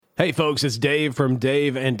Hey, folks, it's Dave from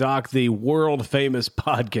Dave and Doc, the world-famous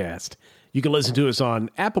podcast. You can listen to us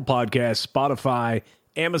on Apple Podcasts, Spotify,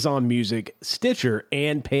 Amazon Music, Stitcher,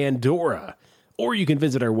 and Pandora. Or you can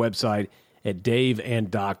visit our website at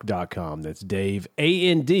Dave&Doc059. That's Dave,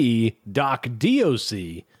 A-N-D, Doc-D-O-C.com.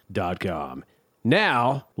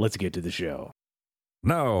 Now, let's get to the show.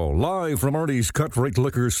 Now, live from Artie's Cut Rate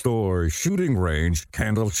Liquor Store, shooting range,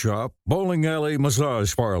 candle shop, bowling alley,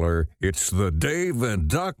 massage parlor, it's the Dave and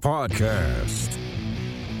Doc Podcast.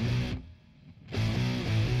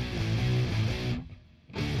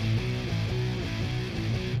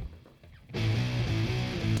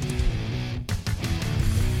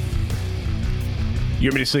 You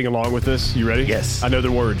want me to sing along with this? You ready? Yes. I know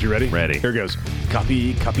the words. You ready? Ready. Here goes.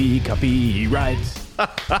 Copy, right.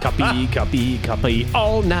 Copy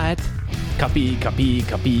all night. Copy,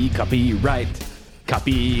 right.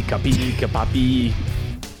 Copy.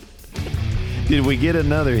 Did we get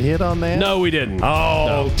another hit on that? No, we didn't.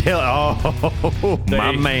 Oh,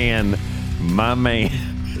 No. my man.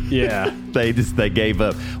 Yeah. They gave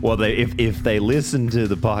up. Well, if they listened to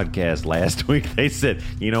the podcast last week, they said,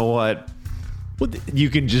 you know what? You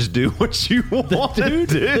can just do what you want to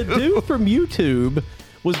do. The dude from YouTube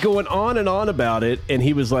was going on and on about it, and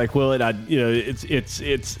he was like, "Well, he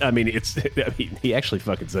actually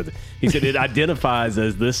fucking said it. He said it identifies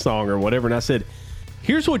as this song or whatever." And I said,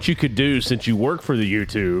 "Here's what you could do since you work for the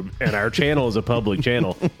YouTube and our channel is a public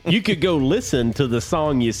channel. You could go listen to the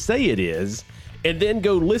song you say it is, and then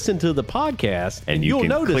go listen to the podcast, and you you'll can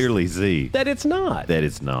notice clearly see that it's not. That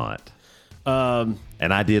it's not." And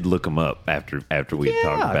I did look them up after we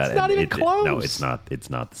talked about it's not even close. No, it's not. It's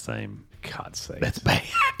not the same. God's sake, That's bad.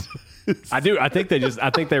 I think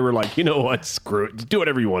they were like, you know what, screw it, just do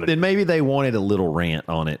whatever you want to do. Then maybe they wanted a little rant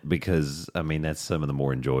on it because, I mean, that's some of the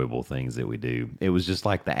more enjoyable things that we do. It was just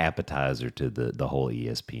like the appetizer to the whole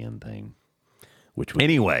ESPN thing. Which we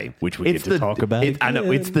get to talk about. I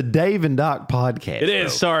know it's the Dave and Doc podcast. It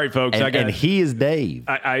is. Sorry, folks. And he is Dave.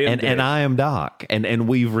 I am Dave. And I am Doc. And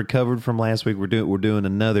we've recovered from last week. We're doing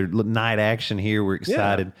another night action here. We're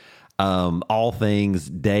excited. Yeah. All things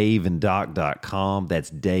Dave&Doc.com. That's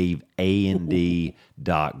Dave A&D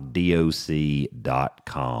Doc.com.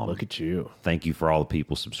 Look at you. Thank you for all the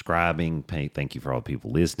people subscribing. Thank you for all the people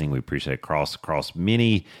listening. We appreciate it across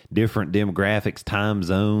many different demographics, time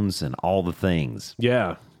zones, and all the things.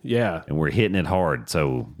 Yeah. And we're hitting it hard,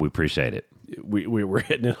 so we appreciate it. We were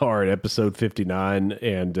hitting it hard, episode 59,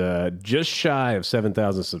 and just shy of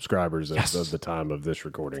 7,000 subscribers as of the time of this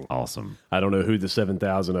recording. Awesome. I don't know who the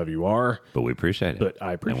 7,000 of you are. But we appreciate it. But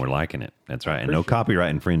I appreciate it. And we're liking it. That's right. And no copyright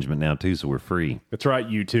infringement now, too, so we're free. That's right,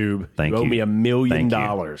 YouTube. Thank you. Owe me $1 million.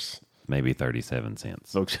 Maybe 37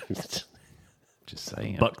 cents. Folks, just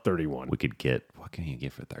saying. $1.31. We could get, what can you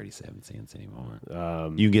get for 37 cents anymore?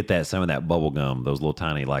 You can get some of that bubble gum, those little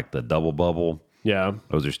tiny, like the double bubble. Yeah.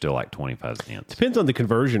 Those are still like 25 cents. Depends on the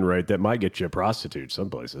conversion rate. That might get you a prostitute some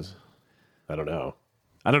places. I don't know.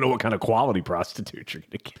 I don't know what kind of quality prostitute you're going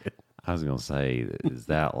to get. I was going to say, is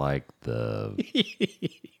that like the...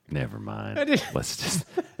 Never mind. Let's just...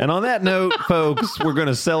 And on that note, folks, we're going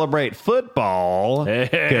to celebrate football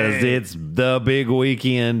because it's the big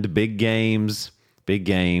weekend, big games.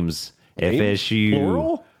 FSU.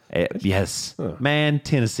 Plural? Yes. Man,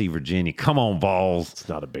 Tennessee, Virginia. Come on, Vols. It's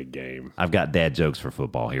not a big game. I've got dad jokes for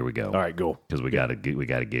football. Here we go. All right, go. Because we got to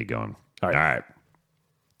get going. All right.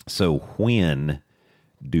 So when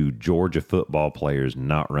do Georgia football players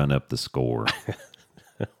not run up the score?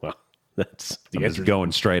 Well, that's the answer.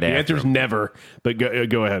 Going straight the after. The answer's them. Never. But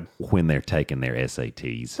go ahead. When they're taking their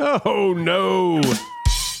SATs. Oh no.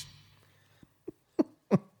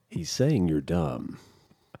 He's saying you're dumb.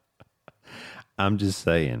 I'm just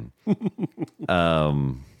saying. It's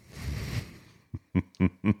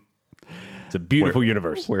a beautiful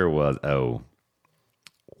universe. Where was...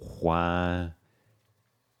 why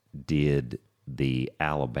did the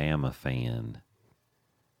Alabama fan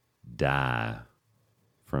die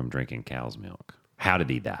from drinking cow's milk? How did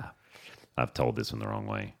he die? I've told this in the wrong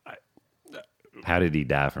way. How did he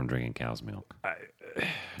die from drinking cow's milk?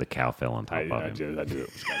 The cow fell on top of him. I do.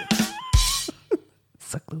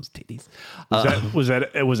 Suck those titties. Was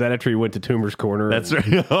that after he went to Toomer's Corner? That's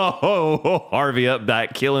right. Oh, Harvey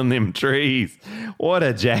Updike killing them trees. What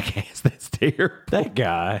a jackass. That's terrible. That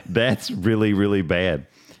guy. That's really, really bad.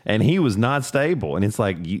 And he was not stable. And it's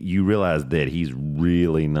like, you realize that he's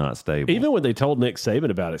really not stable. Even when they told Nick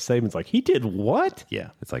Saban about it, Saban's like, he did what? Yeah.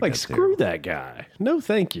 It's like screw that guy. No,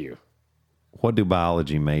 thank you. What do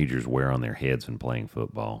biology majors wear on their heads when playing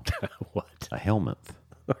football? What? A helmet.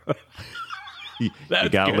 You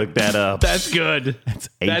got to look that up. That's good. It's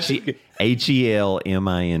That's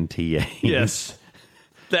Helminta. Yes.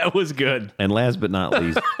 That was good. And last but not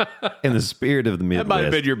least, in the spirit of the Midwest. That might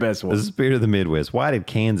have been your best one. The spirit of the Midwest. Why did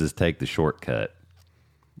Kansas take the shortcut?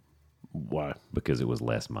 Why? Because it was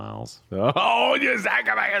less miles. Oh, you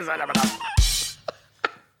son of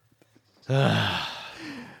a...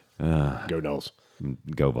 Go Knowles.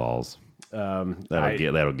 Go Vols.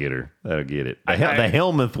 That'll get her. That'll get it. The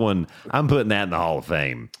Helmuth one, I'm putting that in the Hall of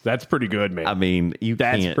Fame. That's pretty good, man. I mean,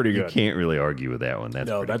 that's pretty good. You can't really argue with that one.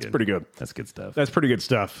 That's pretty good. That's good stuff. That's pretty good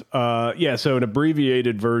stuff. Yeah, so an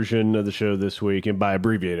abbreviated version of the show this week, and by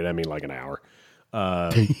abbreviated, I mean like an hour.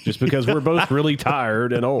 Just because we're both really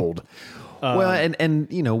tired and old. Well, and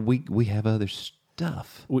you know, we have other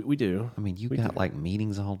stuff. We do. I mean, you got like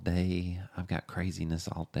meetings all day. I've got craziness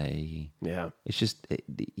all day. Yeah. It's just,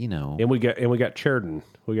 you know. And we got Sheridan.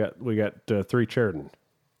 We got 3 Sheridan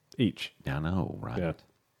each. I know, right? Yeah.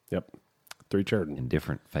 Yep. 3 Sheridan. In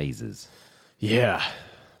different phases. Yeah.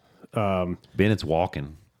 Bennett's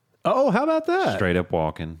walking. Oh, how about that? Straight up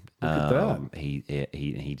walking. Look at that.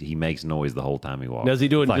 He makes noise the whole time he walks. Now, is he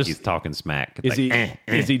doing it's like just, he's talking smack? Is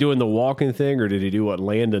he doing the walking thing, or did he do what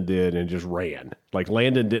Landon did and just ran? Like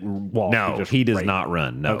Landon didn't walk. No, he does not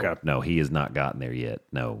run. No, okay. No, he has not gotten there yet.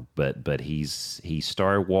 No, but he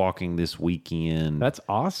started walking this weekend. That's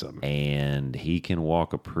awesome. And he can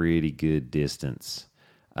walk a pretty good distance.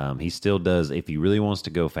 He still does. If he really wants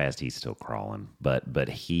to go fast, he's still crawling. But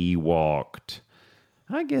he walked.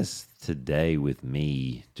 I guess today with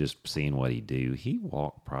me, just seeing what he do, he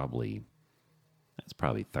walked probably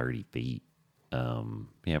 30 feet.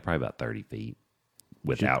 Yeah, probably about 30 feet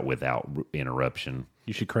without interruption.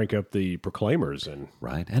 You should crank up the Proclaimers and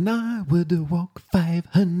right. And I would walk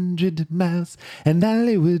 500 miles, and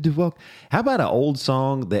I would walk. How about an old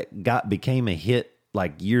song that became a hit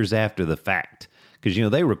like years after the fact? Because you know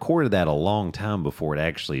they recorded that a long time before it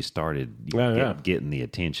actually started getting the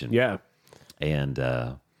attention. Yeah. And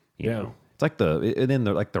you know, it's like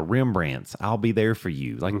the Rembrandts. I'll be there for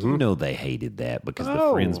you. Like you know, they hated that because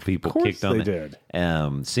the Friends people kicked on it. Did.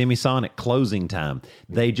 Semisonic Closing Time.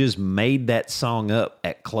 They just made that song up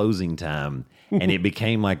at closing time, and it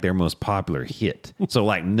became like their most popular hit. So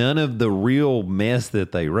like none of the real mess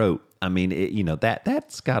that they wrote. I mean,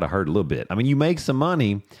 that's got to hurt a little bit. I mean, you make some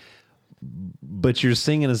money, but you're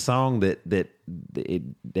singing a song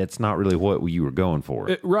that's not really what you were going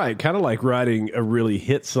for. Right. Kind of like writing a really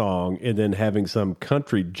hit song and then having some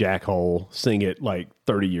country jackhole sing it like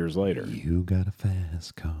 30 years later. You got a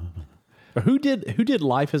fast car. Who did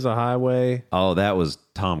Life is a Highway? Oh, that was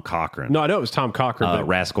Tom Cochran. No, I know it was Tom Cochran. But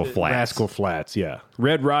Rascal Flatts. Rascal Flatts, yeah.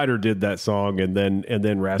 Red Ryder did that song and then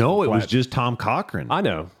Rascal No, Flatts. it was just Tom Cochran. I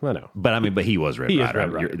know. But he was Red Ryder.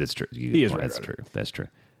 Red Ryder. That's true. He is Red That's Ryder. true. That's true.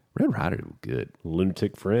 Red Ryder was good.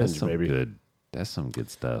 Lunatic Fringe, baby. That's some good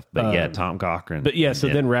stuff. But yeah, Tom Cochran. But yeah, so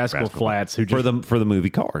then Rascal Flatts, who just for the movie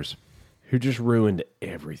Cars, who just ruined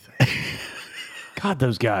everything. God,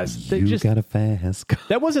 those guys. Got a fast car.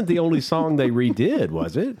 That wasn't the only song they redid,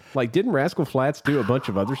 was it? Like, didn't Rascal Flatts do a bunch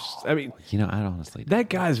of others? I mean, I honestly that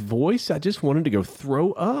guy's voice, I just wanted to go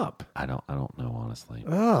throw up. I don't know honestly.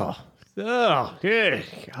 Oh, yeah.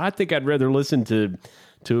 I think I'd rather listen to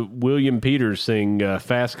William Peters sing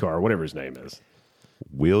Fast Car, whatever his name is.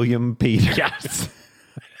 William Peters. Yes.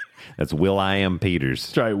 That's Will.I.am Peters.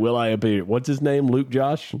 That's right, Will.I.am Peters. What's his name? Luke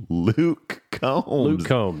Josh? Luke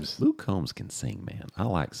Combs. Luke Combs can sing, man. I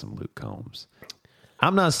like some Luke Combs.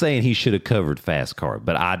 I'm not saying he should have covered Fast Car,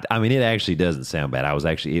 but I mean, it actually doesn't sound bad.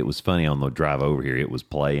 It was funny on the drive over here. It was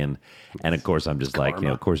playing. And of course, I'm just like,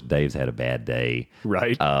 of course, Dave's had a bad day.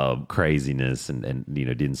 Right. Craziness and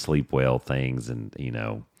didn't sleep well things. And,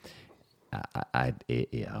 yeah.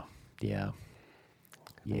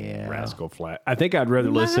 Rascal Flat. I think I'd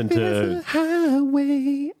rather listen to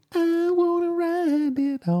highway. I want to ride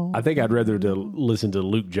it on. I think I'd rather listen to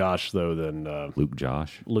Luke Josh though than Luke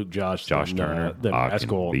Josh. Josh Turner. Than I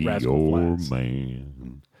Rascal can be Rascal your Flatts.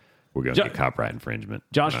 Man. We're gonna get copyright infringement.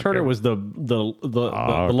 Josh Turner was the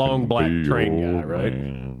long black train guy, right?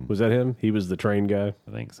 Man. Was that him? He was the train guy.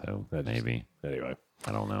 I think so. Maybe. Anyway.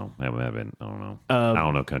 I don't know. I don't know. I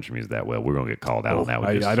don't know country music that well. We're going to get called out on that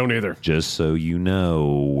one. I don't either. Just so you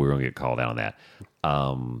know, we're going to get called out on that.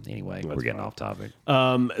 Anyway, we're getting off topic.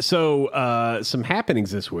 So some happenings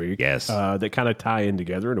this week. Yes. That kind of tie in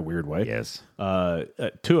together in a weird way. Yes.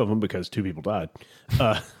 2 of them because 2 people died.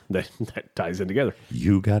 That ties in together.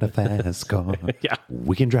 You got a fast car. Yeah.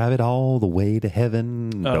 We can drive it all the way to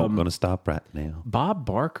heaven. Don't going to stop right now. Bob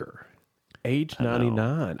Barker. Age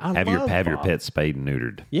 99. Have your pet spayed and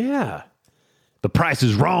neutered. Yeah. The price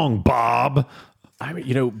is wrong, Bob. I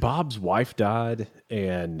mean, Bob's wife died,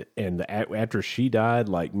 and after she died,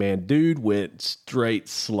 like, man, dude went straight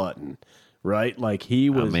slutting, right? Like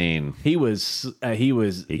he was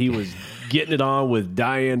getting it on with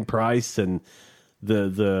Diane Price and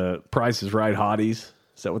the Price is Right hotties.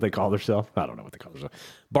 Is that what they call themselves? I don't know what they call themselves.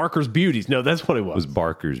 Barker's Beauties. No, that's what it was. It was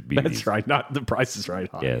Barker's Beauties. That's right. Not the Price is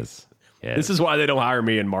Right hotties. Yes. This is why they don't hire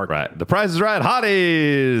me in marketing. Right. The Price is Right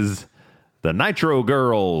hotties. The Nitro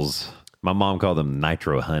Girls. My mom called them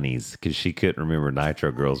Nitro Honeys because she couldn't remember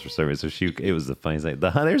Nitro Girls for some reason. So it was the funniest thing.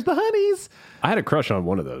 There's the Honeys. I had a crush on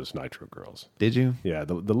one of those Nitro Girls. Did you? Yeah,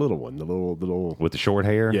 the little one, the little with the short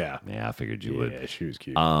hair. Yeah, I figured you would. Yeah, she was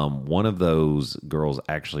cute. One of those girls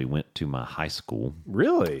actually went to my high school.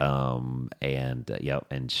 Really? And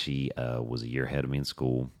she was a year ahead of me in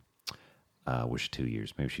school. Was she 2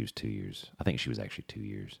 years? Maybe she was 2 years. I think she was actually 2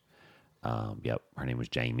 years. Her name was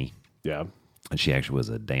Jamie. Yeah. And she actually was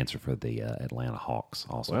a dancer for the Atlanta Hawks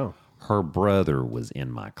also. Wow. Her brother was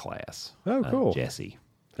in my class. Oh, cool. Jesse.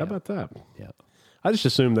 How about that? Yeah. I just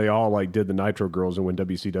assumed they all like did the Nitro Girls, and when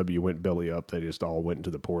WCW went belly up, they just all went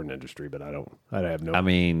into the porn industry. But I don't know. I don't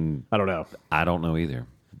know. I don't know either.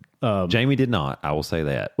 Jamie did not. I will say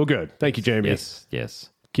that. Well, good. Thank you, Jamie. Yes.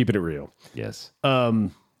 Keeping it real. Yes.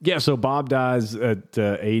 Yeah. So Bob dies at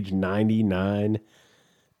age 99.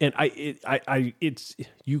 And it's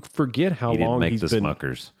you forget how long he's been.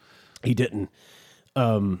 Smuckers. He didn't.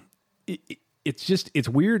 It's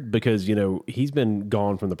weird because he's been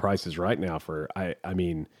gone from the Price is Right now for I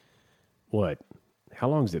mean, what? How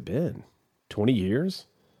long has it been? 20 years?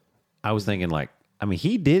 I was thinking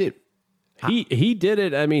he did it. He did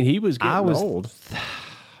it. I mean, he was getting old.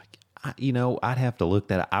 I'd have to look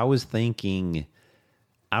that up. I was thinking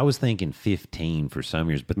 15 for some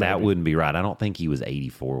years, but that wouldn't be right. I don't think he was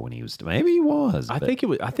 84 when he was. Maybe he was. I think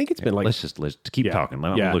it's been like. Let's keep talking.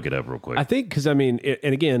 Let me look it up real quick. I think because and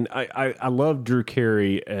again, I love Drew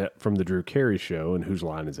Carey from the Drew Carey Show, and Whose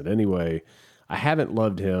Line Is It Anyway? I haven't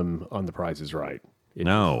loved him on The Price Is Right.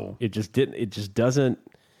 It just didn't. It just doesn't.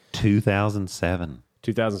 2007.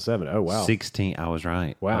 2007. Oh wow. 16. I was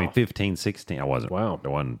right. Wow. 15, 16. I wasn't. Wow. I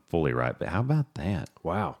wasn't fully right. But how about that?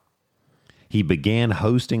 Wow. He began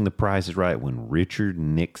hosting The Price is Right when Richard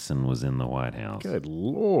Nixon was in the White House. Good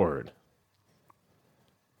Lord.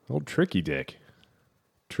 Old Tricky Dick.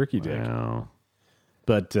 Wow.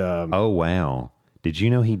 But, oh, wow. Did you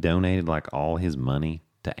know he donated all his money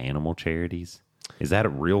to animal charities? Is that a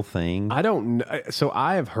real thing? I don't know. So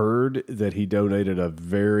I have heard that he donated a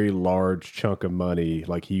very large chunk of money.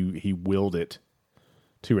 Like he willed it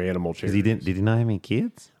to animal charities. Did he not have any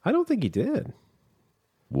kids? I don't think he did.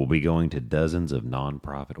 We'll be going to dozens of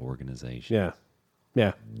nonprofit organizations.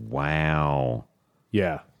 Yeah. Wow.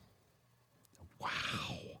 Yeah. Wow.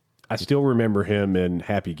 I still remember him in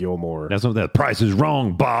Happy Gilmore. That's what that Price is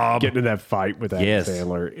Wrong, Bob. Getting in that fight with Adam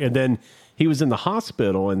Sandler. And then he was in the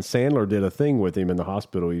hospital, and Sandler did a thing with him in the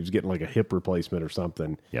hospital. He was getting a hip replacement or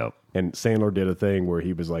something. Yep. And Sandler did a thing where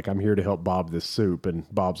he was like, I'm here to help Bob this soup. And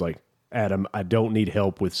Bob's like, Adam, I don't need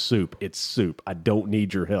help with soup. It's soup. I don't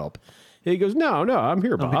need your help. And he goes, no, I'm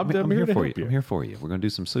here, Bob. I'm here for you. I'm here for you. We're going to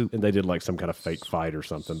do some soup. And they did some kind of fake fight or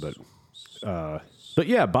something. But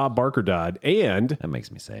yeah, Bob Barker died. And that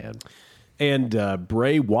makes me sad. And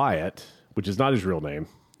Bray Wyatt, which is not his real name.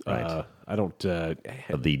 Right. I don't.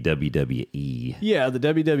 Of the WWE. Yeah, the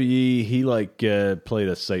WWE. He played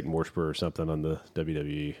a Satan worshiper or something on the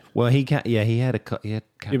WWE. Well, he had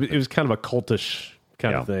it was kind of a cultish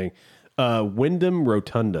kind of thing. Wyndham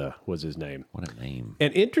Rotunda was his name. What a name!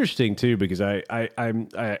 And interesting too, because I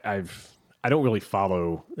don't really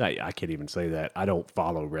follow. I can't even say that I don't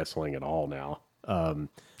follow wrestling at all now. I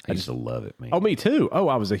used to love it, man. Oh, me too. Oh,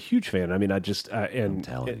 I was a huge fan. I mean, I'm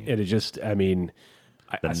telling you. And it just, I mean,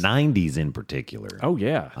 the 90s in particular. Oh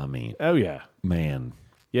yeah. I mean, oh yeah, man.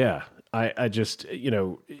 Yeah. I just, it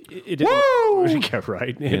didn't, yeah,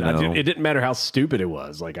 right. And it didn't matter how stupid it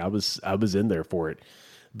was. I was in there for it.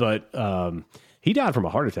 But he died from a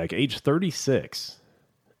heart attack, age 36,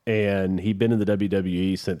 and he'd been in the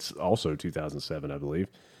WWE since also 2007, I believe,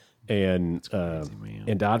 and crazy,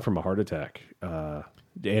 and died from a heart attack.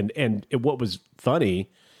 And what was funny,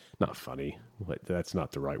 not funny, that's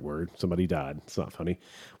not the right word. Somebody died. It's not funny.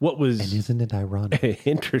 What was and isn't it ironic?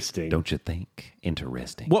 Interesting, don't you think?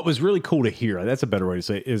 Interesting. What was really cool to hear, that's a better way to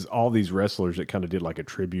say it, is all these wrestlers that kind of did a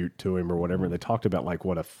tribute to him or whatever. And they talked about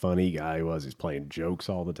what a funny guy he was. He's playing jokes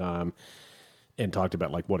all the time, and talked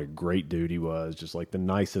about what a great dude he was, just the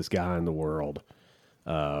nicest guy in the world.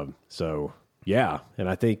 So Yeah, and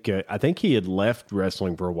I think he had left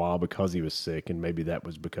wrestling for a while because he was sick, and maybe that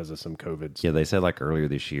was because of some COVID. Yeah, they said like earlier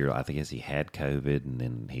this year, I think he had COVID, and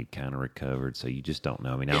then he'd kind of recovered. So you just don't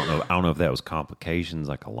know. I mean, I don't know if that was complications,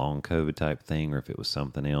 like a long COVID type thing, or if it was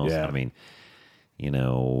something else. Yeah. I mean, you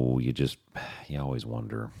always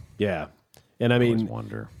wonder. Yeah, and I mean, Always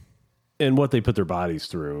wonder. And what they put their bodies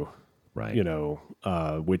through, Right.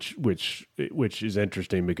 Which is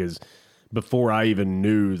interesting because before I even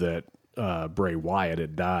knew that Bray Wyatt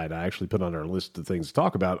had died, I actually put on our list of things to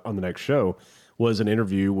talk about on the next show was an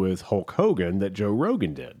interview with Hulk Hogan that Joe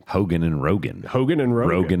Rogan did. Hogan and Rogan.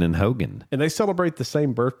 Rogan and Hogan. And they celebrate the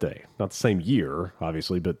same birthday. Not the same year,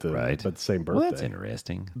 obviously, but the same birthday. Well, that's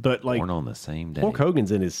interesting. But like born on the same day. Hulk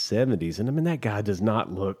Hogan's in his 70s, and I mean that guy does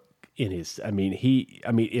not look in his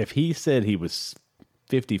if he said he was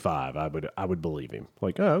 55, I would believe him.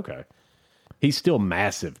 Like, oh, okay. He's still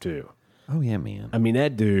massive too. Oh yeah, man. I mean,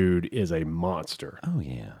 that dude is a monster. Oh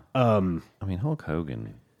yeah. I mean, Hulk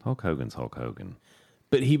Hogan's Hulk Hogan.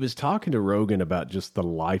 But he was talking to Rogan about just the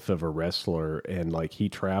life of a wrestler, and like he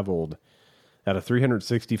traveled out of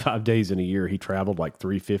 365 days in a year, he traveled like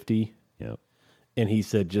 350. Yep. And he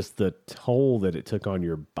said just the toll that it took on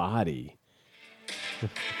your body.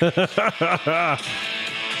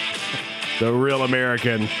 The real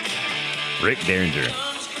American. Rick Derringer.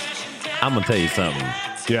 I'm gonna tell you something.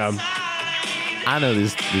 Yeah. I know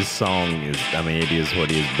this song is, I mean, it is what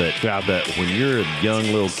it is, but when you're a young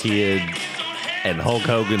little kid and Hulk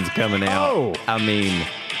Hogan's coming out, I mean,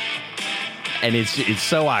 and it's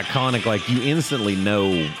so iconic, like you instantly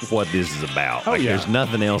know what this is about. Like there's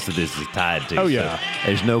nothing else that this is tied to. Oh, yeah. So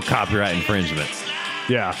there's no copyright infringement.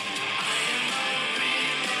 Yeah.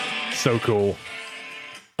 So cool.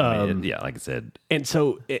 I mean, yeah, like I said. And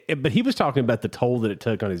so, but he was talking about the toll that it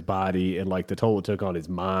took on his body and like the toll it took on his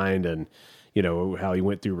mind and, how he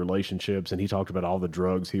went through relationships, and he talked about all the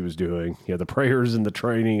drugs he was doing, the prayers and the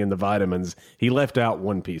training and the vitamins. He left out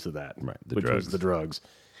one piece of that, right? Which was the drugs.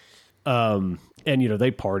 And,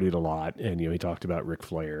 they partied a lot, and, he talked about Ric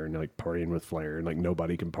Flair and like partying with Flair, and like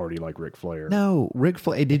nobody can party like Ric Flair. No, Ric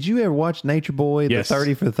Flair. Did you ever watch Nature Boy, yes. the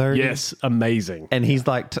 30 for 30? Yes. Amazing. And he's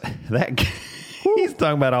like, that guy, he's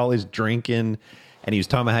talking about all his drinking, and he was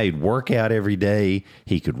talking about how he'd work out every day.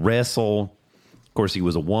 He could wrestle. Of course, he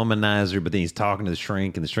was a womanizer, but then he's talking to the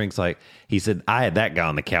shrink, and the shrink's like, he said, I had that guy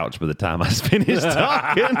on the couch by the time I finished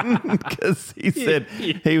talking. Because he said,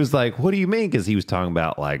 he was like, what do you mean? Because he was talking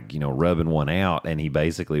about like, rubbing one out. And he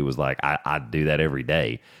basically was like, I do that every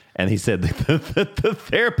day. And he said, the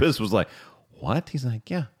therapist was like, what? He's like,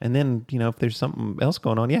 yeah. And then, if there's something else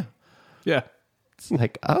going on, yeah. Yeah. It's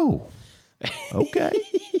like, oh, okay.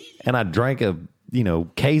 And I drank a,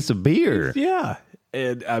 case of beer. Yeah.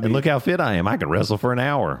 And I mean, look how fit I am. I can wrestle for an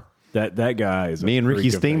hour. That guy is me and Ricky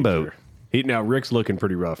Steamboat. Now Rick's looking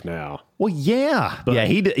pretty rough now. Well, yeah, but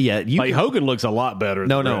Hogan looks a lot better.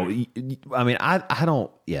 No. I mean, I don't.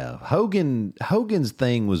 Yeah, Hogan's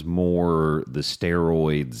thing was more the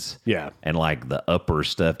steroids. Yeah, and like the upper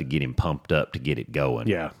stuff to get him pumped up to get it going.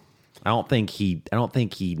 Yeah, I don't think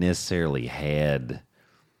he necessarily had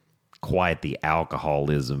quite the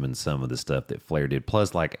alcoholism and some of the stuff that Flair did.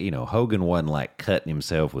 Plus, like, Hogan wasn't like cutting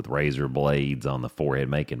himself with razor blades on the forehead,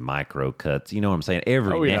 making micro cuts. You know what I'm saying?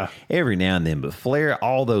 Every now and then. But Flair,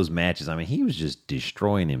 all those matches, I mean, he was just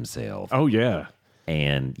destroying himself. Oh, yeah.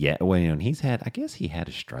 And he's had, I guess he had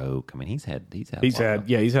a stroke. I mean, he's had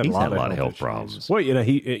a lot of health problems. Well,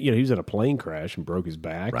 he was in a plane crash and broke his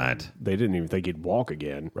back. Right. They didn't even think he'd walk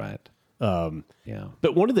again. Right. Yeah.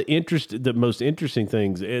 But one of the most interesting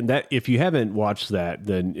things, and that if you haven't watched that,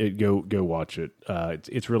 then go watch it.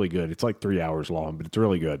 It's really good. It's like 3 hours long, but it's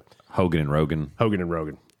really good. Hogan and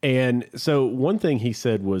Rogan. And so one thing he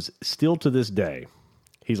said was, still to this day,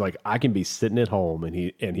 he's like, I can be sitting at home,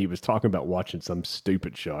 and he was talking about watching some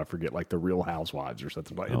stupid show. I forget, like The Real Housewives or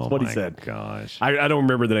something like that. It's what he said. Gosh. I don't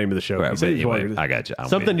remember the name of the show. Right, anyway, I got you.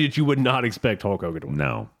 Something that you would not expect Hulk Hogan to win.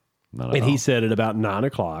 No. And he said at about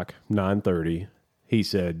 9:30, he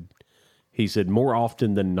said more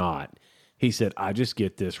often than not, he said, I just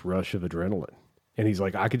get this rush of adrenaline. And he's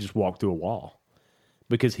like, I could just walk through a wall,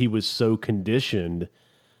 because he was so conditioned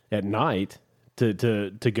at night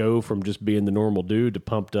to go from just being the normal dude to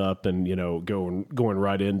pumped up and, going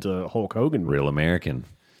right into Hulk Hogan. Real American.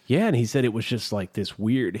 Yeah. And he said it was just like this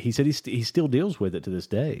weird, he said he still deals with it to this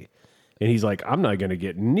day. And he's like, I'm not going to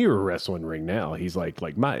get near a wrestling ring now. He's like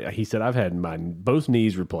he said, I've had both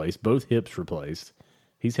knees replaced, both hips replaced.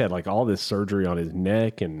 He's had like all this surgery on his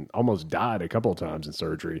neck and almost died a couple of times in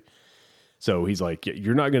surgery. So he's like,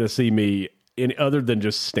 you're not going to see me in other than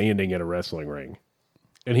just standing in a wrestling ring.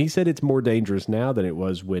 And he said it's more dangerous now than it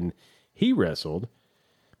was when he wrestled.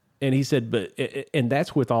 And he said, and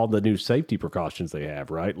that's with all the new safety precautions they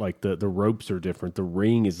have, right? Like the ropes are different. The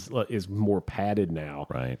ring is more padded now.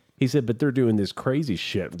 Right. He said, but they're doing this crazy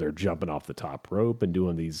shit. They're jumping off the top rope and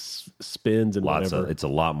doing these spins and whatever. It's a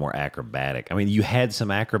lot more acrobatic. I mean, you had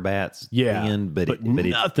some acrobats then, but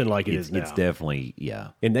nothing like it is now. It's definitely, yeah.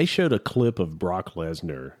 And they showed a clip of Brock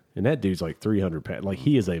Lesnar, and that dude's like 300 pounds. Like,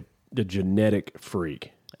 he is a genetic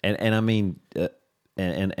freak. And I mean...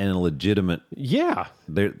 And a legitimate, yeah.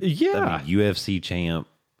 I mean, UFC champ,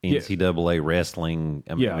 NCAA wrestling.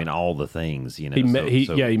 I mean, all the things. You know, he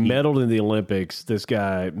medaled in the Olympics. This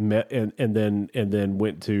guy met and then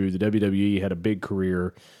went to the WWE. Had a big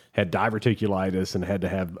career. Had diverticulitis and had to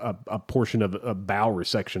have a portion of a bowel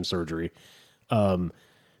resection surgery. And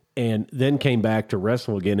then came back to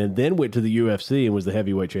wrestle again, and then went to the UFC and was the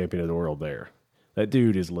heavyweight champion of the world there. That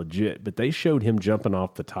dude is legit. But they showed him jumping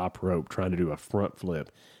off the top rope, trying to do a front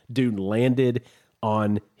flip. Dude landed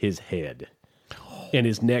on his head. And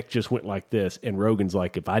his neck just went like this. And Rogan's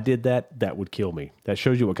like, if I did that, that would kill me. That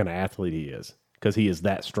shows you what kind of athlete he is. Because he is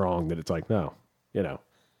that strong that it's like, no, you know.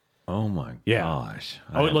 Oh, my gosh.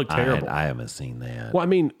 Oh, it looked terrible. I haven't seen that. Well, I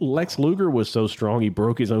mean, Lex Luger was so strong, he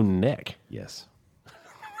broke his own neck. Yes.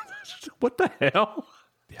 What the hell?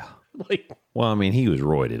 Yeah. Like, well, I mean, he was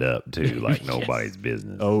roided up too, like nobody's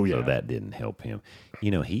business. Oh, yeah. So that didn't help him.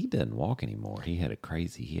 You know, he doesn't walk anymore. He had some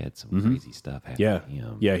crazy stuff happen to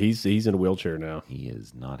him. Yeah, he's in a wheelchair now. He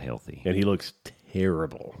is not healthy. And he looks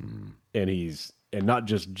terrible. And not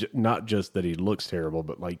just that he looks terrible,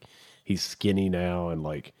 but like he's skinny now and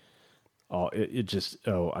like I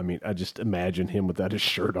mean, I just imagine him without his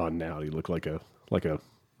shirt on now. He looked like a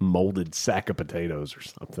molded sack of potatoes or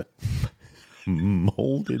something.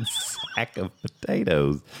 Molded sack of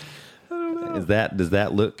potatoes. Does that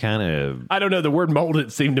look kind of... I don't know. The word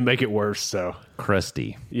molded seemed to make it worse. So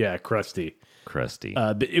crusty. Yeah, crusty.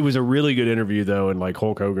 It was a really good interview though, and like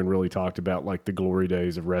Hulk Hogan really talked about like the glory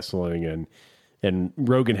days of wrestling, and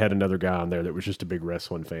Rogan had another guy on there that was just a big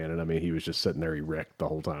wrestling fan, and I mean he was just sitting there erect the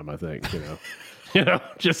whole time. I think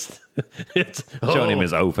just it's showing him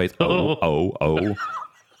his O face.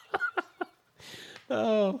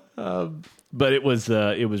 But it was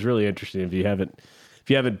really interesting. If you haven't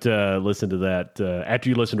listened to that after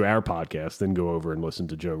you listen to our podcast, then go over and listen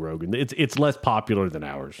to Joe Rogan. It's less popular than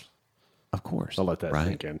ours. Of course, I'll let that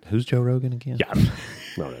sink in. Who's Joe Rogan again? Yeah,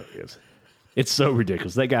 no, he is. It's so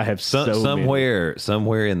ridiculous. That guy has somewhere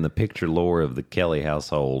in the picture lore of the Kelly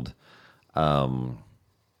household.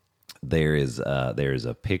 There is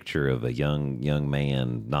a picture of a young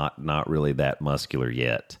man, not really that muscular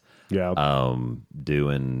yet. Yeah.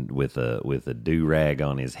 Doing with a do-rag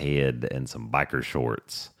on his head and some biker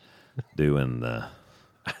shorts, doing the.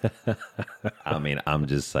 I mean, I'm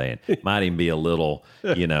just saying, might even be a little,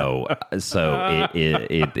 So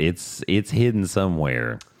it's hidden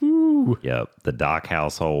somewhere. Ooh. Yep, the Doc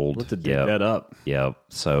household. Let's dig that up. Yep.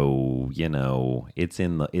 So it's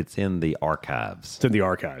in the archives. It's in the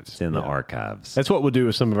archives. It's in the archives. That's what we'll do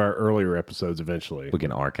with some of our earlier episodes. Eventually, we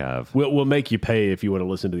can archive. We'll make you pay if you want to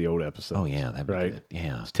listen to the old episodes. Oh yeah, that'd be good.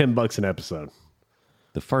 Yeah, it's $10 an episode.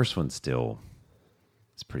 The first one's still.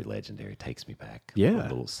 It's pretty legendary. It takes me back. Yeah. A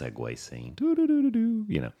little segue scene.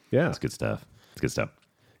 Yeah. It's good stuff.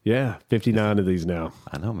 Yeah. 59 of these now.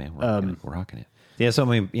 I know, man. We're rocking it. Yeah. So, I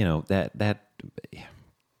mean,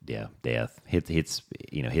 death hits, hit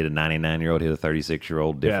a 99-year-old, hit a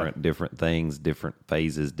 36-year-old, different things, different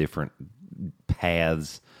phases, different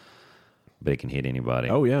paths, but it can hit anybody.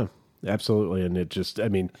 Oh, yeah. Absolutely. And it just, I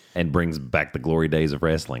mean, and brings back the glory days of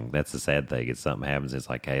wrestling. That's the sad thing. It's something happens. It's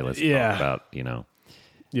like, hey, let's talk about,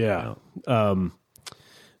 Yeah.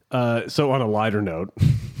 So on a lighter note,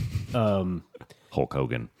 Hulk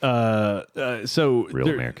Hogan. So Real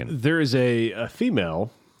American. There is a female.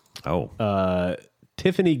 Oh.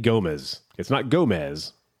 Tiffany Gomez. It's not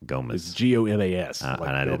Gomez. Gomez. It's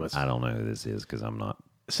Gomas. I don't know who this is because I'm not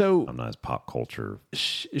as pop culture.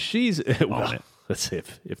 She's on it. Let's see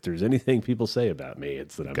if there's anything people say about me,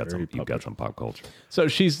 it's that you've got some pop culture. So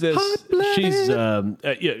she's this. She's right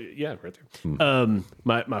there.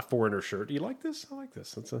 My foreigner shirt. Do you like this? I like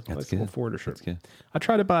this. That's a nice little foreigner shirt. That's good. I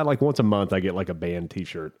try to buy like once a month. I get like a band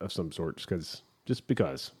T-shirt of some sort, just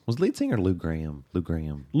because. Was lead singer Lou Graham?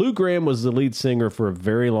 Lou Graham was the lead singer for a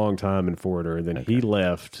very long time in Foreigner, and then he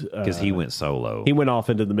left because he went solo. He went off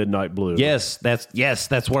into the Midnight Blue. Yes, that's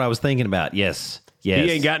what I was thinking about. Yes. He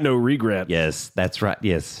ain't got no regrets. Yes, that's right.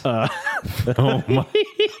 Yes. Oh my!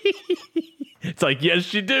 It's like,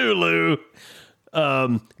 yes, you do, Lou.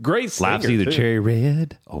 Great singer. Life's either cherry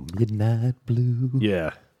red or midnight blue.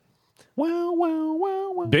 Yeah. Wow, wow,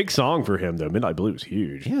 wow, wow. Big song for him though. Midnight Blue was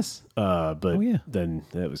huge. Yes. But yeah. then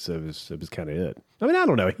it was kind of it. I mean, I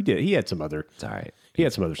don't know. He had some other. It's all right. He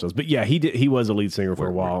had some other songs, but yeah, he was a lead singer for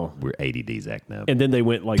a while. We're ADD's acting up. And then they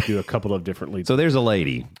went like to a couple of different leads. So there's a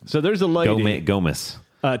lady. There's a lady. Gomez.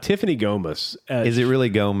 Tiffany Gomez. Is it really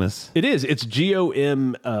Gomez? It is. It's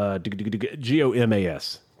Gomas.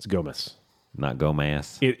 It's Gomez. Not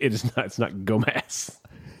Gomez. It is not. It's not Gomez.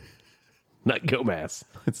 Not Gomez.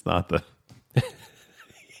 It's not the...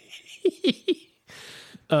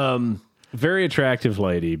 Very attractive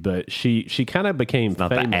lady, but she kind of became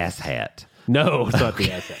Not famous. the ass hat. No, it's not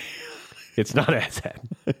the ass hat. It's not ass hat.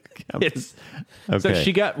 It's Okay. so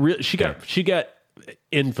she got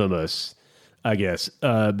infamous, I guess,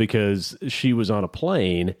 because she was on a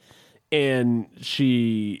plane and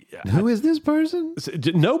Who is this person?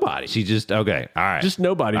 nobody. She just... Okay. All right. Just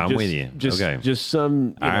nobody. I'm just, with you. Just, Okay. Just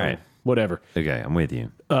some. All right. Whatever. Okay. I'm with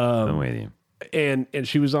you. I'm with you. And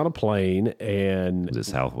she was on a plane and Is it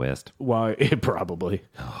Southwest? why it probably.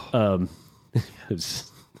 It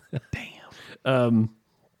was- Damn.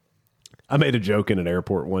 I made a joke in an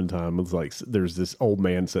airport one time. It was like there's this old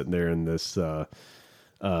man sitting there in this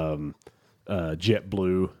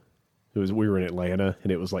JetBlue. We were in Atlanta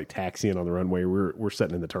and it was like taxiing on the runway. We're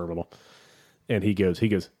sitting in the terminal, and he goes, "Who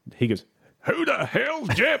the hell's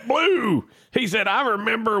JetBlue?" He said, "I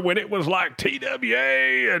remember when it was like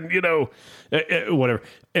TWA and whatever."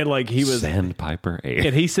 And like he was Sandpiper Air.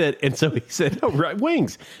 and he said, "Oh, right,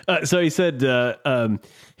 wings." So he said, Roy.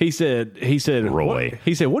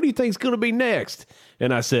 He said, "What do you think's going to be next?"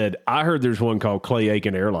 And I said, "I heard there's one called Clay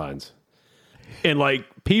Aiken Airlines." And like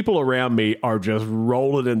people around me are just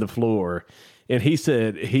rolling in the floor. And he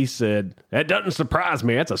said, "That doesn't surprise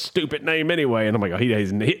me. That's a stupid name anyway." And I'm like,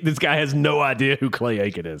 this guy has no idea who Clay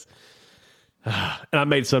Aiken is. And I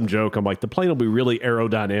made some joke. I'm like, the plane will be really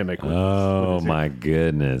aerodynamic. Oh, my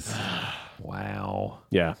goodness. Wow.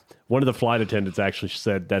 Yeah. One of the flight attendants actually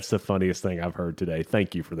said, "That's the funniest thing I've heard today.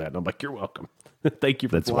 Thank you for that." And I'm like, "You're welcome." Thank you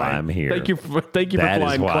for That's flying. why I'm here. Thank you for That is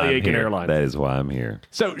flying why Clay I'm Aiken here. Airlines. That is why I'm here.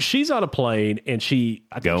 So she's on a plane and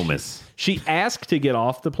Gomez. She asked to get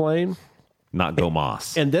off the plane. Not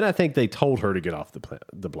Gomas. And then I think they told her to get off the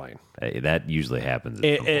plane. Hey, that usually happens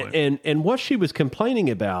at some point. And what she was complaining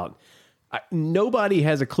about, nobody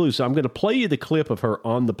has a clue. So I'm going to play you the clip of her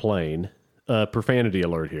on the plane. Profanity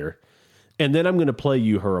alert here. And then I'm going to play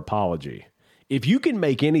you her apology. If you can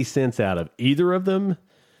make any sense out of either of them,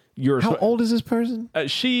 you're... How old is this person?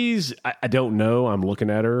 She's... I don't know. I'm looking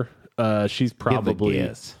at her. She's probably... Give a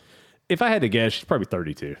guess. If I had to guess, she's probably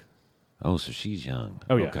 32. Oh, so she's young.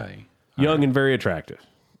 Oh, yeah. Okay. Young and very attractive.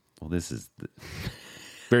 Well, this is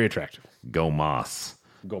Very attractive. Gomas.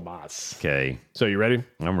 Gomas. Okay. So you ready?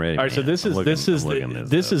 I'm ready. All right. So man. this I'm is looking- this is I'm looking the, this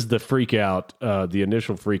this up. is the freak out, the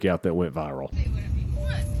initial freak out that went viral.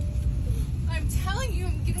 I'm telling you,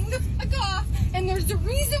 I'm getting the fuck off, and there's a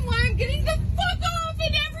reason why I'm getting the fuck off,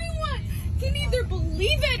 and everyone can either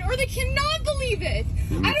believe it or they cannot believe it.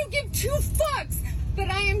 I don't give two fucks,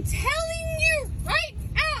 but I am telling you right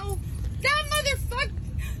now, that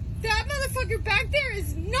motherfucker back there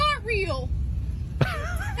is not real.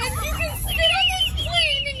 And you can sit on this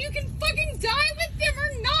plane and you can fucking die with them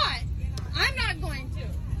or not. I'm not going to.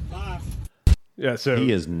 Yeah. So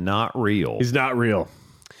He is not real. he's not real.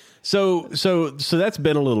 So that's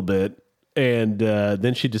been a little bit, and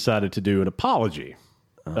then she decided to do an apology.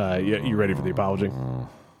 You ready for the apology?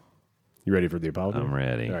 You ready for the apology? I'm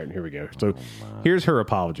ready. All right, here we go. So here's her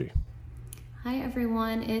apology. Hi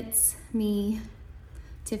everyone, it's me,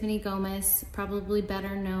 Tiffany Gomez, probably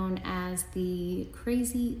better known as the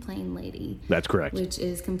Crazy Plane Lady. That's correct. Which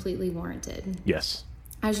is completely warranted. Yes.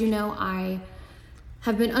 As you know, I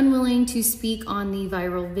have been unwilling to speak on the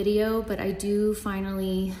viral video, but I do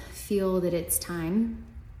finally feel that it's time.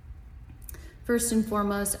 First and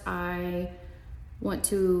foremost, I want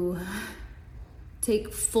to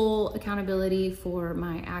take full accountability for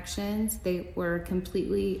my actions. They were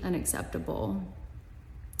completely unacceptable.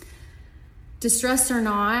 Distressed or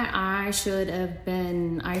not, I should have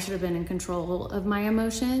been in control of my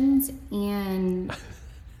emotions, and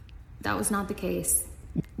that was not the case.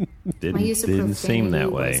 My use of Didn't profanity seem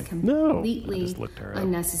that way. was No. I completely just looked her up.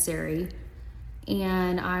 unnecessary.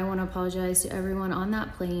 And I want to apologize to everyone on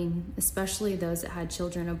that plane, especially those that had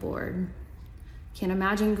children aboard. Can't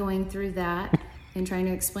imagine going through that and trying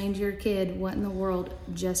to explain to your kid what in the world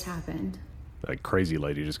just happened. That crazy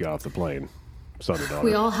lady just got off the plane. Son or daughter.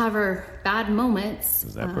 We all have our bad moments.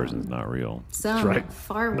 That person's not real. Some right.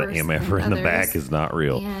 far The worse MFer than in the others. back is not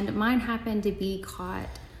real. And mine happened to be caught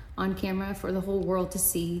on camera for the whole world to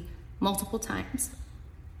see multiple times.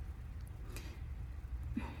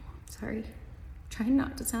 Sorry. Trying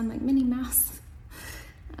not to sound like Minnie Mouse.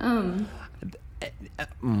 Well,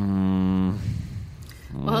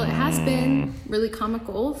 it has been really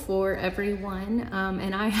comical for everyone,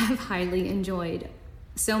 and I have highly enjoyed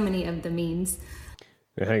so many of the memes.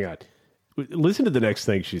 Hang on. Listen to the next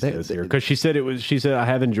thing she says here, because she said I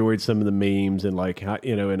have enjoyed some of the memes and like how,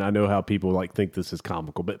 and I know how people like think this is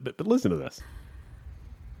comical, but listen to this.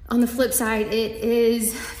 On the flip side, it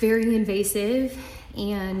is very invasive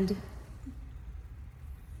and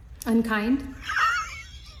unkind.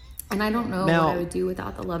 And I don't know what I would do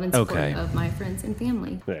without the love and support of my friends and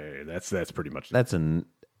family. Hey, that's pretty much I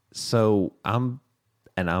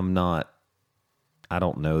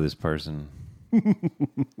don't know this person.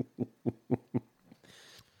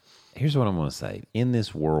 Here's what I'm going to say. In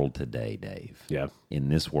this world today, Dave. Yeah. In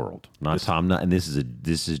this world, and this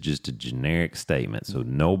is just a generic statement. So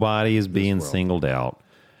nobody is being singled out.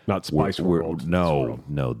 Not Spice World. No,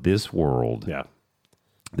 this world. Yeah.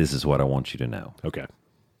 This is what I want you to know. Okay.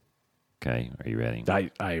 Okay, are you ready?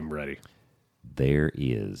 I am ready. There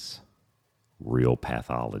is real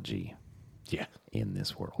pathology in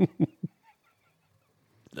this world.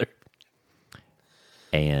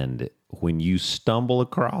 And when you stumble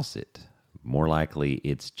across it, more likely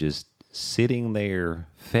it's just sitting there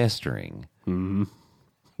festering. Mm-hmm.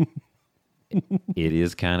 It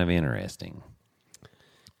is kind of interesting.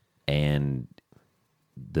 And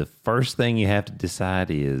the first thing you have to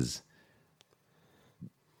decide is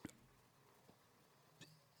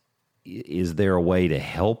there a way to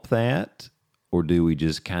help that, or do we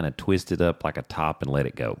just kind of twist it up like a top and let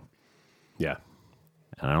it go? Yeah.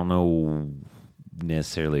 And I don't know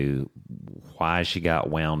necessarily why she got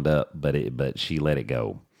wound up, but she let it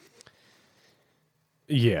go.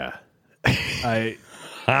 Yeah. I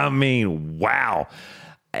mean, wow.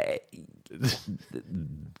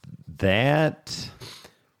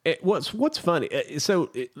 What's funny?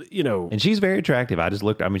 And she's very attractive. I just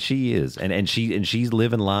looked. I mean, she is, and she's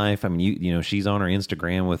living life. I mean, she's on her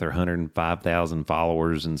Instagram with her 105,000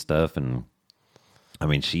 followers and stuff, and I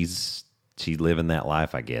mean, she's living that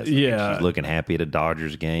life, I guess. Yeah, she's looking happy at a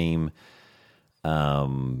Dodgers game. But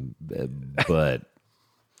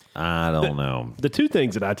I don't know. The two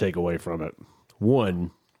things that I take away from it: one,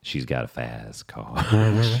 she's got a fast car.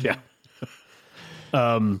 Yeah.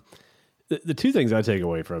 The two things I take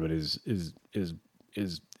away from it is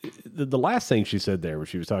the last thing she said there, where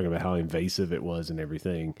she was talking about how invasive it was and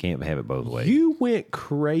everything. Can't have it both ways. You went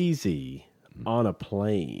crazy on a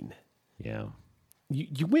plane. Yeah.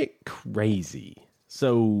 You went crazy.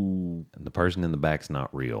 So the person in the back's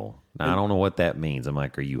not real. Now, I don't know what that means. I'm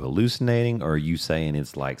like, are you hallucinating, or are you saying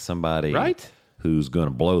it's like somebody who's going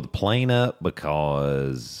to blow the plane up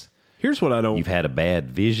because here's what I don't. You've had a bad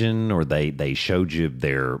vision, or they showed you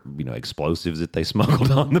their explosives that they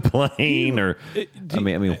smuggled on the plane, or I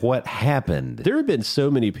mean, what happened? There have been so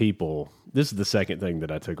many people. This is the second thing that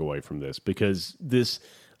I took away from this, because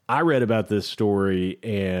I read about this story,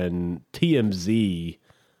 and TMZ,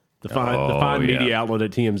 the fine media outlet at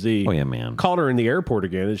TMZ, called her in the airport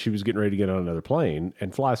again, and she was getting ready to get on another plane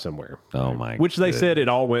and fly somewhere. Oh my! Which they said it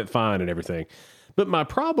all went fine and everything, but my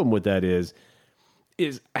problem with that is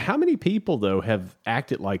how many people, though, have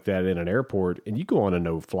acted like that in an airport, and you go on a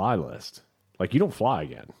no-fly list. Like, you don't fly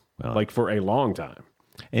again, like, for a long time.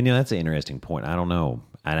 And, that's an interesting point. I don't know.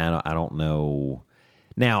 And I don't know.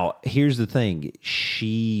 Now, here's the thing.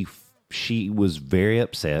 She was very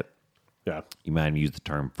upset. Yeah. You might have used the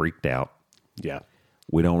term freaked out. Yeah.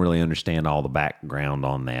 We don't really understand all the background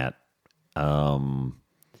on that.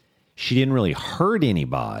 She didn't really hurt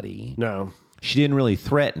anybody. No. She didn't really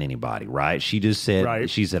threaten anybody, right? She just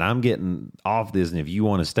said, she said, I'm getting off this, and if you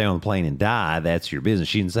want to stay on the plane and die, that's your business.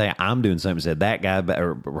 She didn't say, I'm doing something. She said, that guy,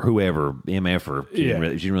 or whoever, MF, or she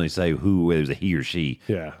didn't really say who, it was a he or she,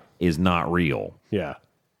 is not real. Yeah.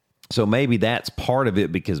 So maybe that's part of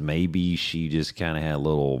it, because maybe she just kind of had a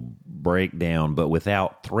little breakdown, but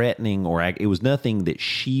without threatening it was nothing that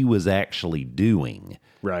she was actually doing.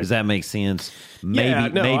 Right. Does that make sense?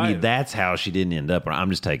 Maybe that's how she didn't end up.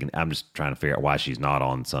 I'm just trying to figure out why she's not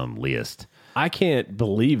on some list. I can't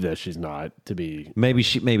believe that she's not, to be. Maybe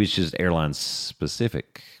it's just airline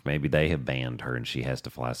specific. Maybe they have banned her and she has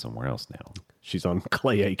to fly somewhere else now. She's on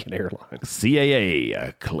Clay Aiken Airlines.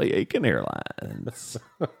 CAA, Clay Aiken Airlines.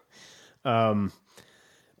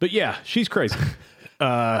 But yeah, she's crazy.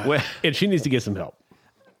 And she needs to get some help.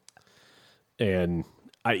 And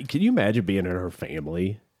can you imagine being in her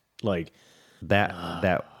family? Like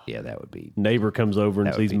that would be. Neighbor comes over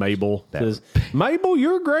and sees Mabel. Says, Mabel,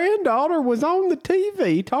 your granddaughter was on the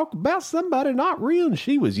TV talking about somebody not real, and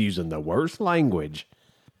she was using the worst language.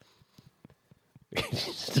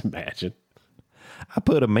 Just imagine. I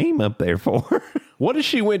put a meme up there for her. What if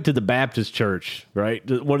she went to the Baptist church, right?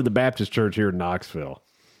 One of the Baptist church here in Knoxville,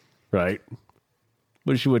 right?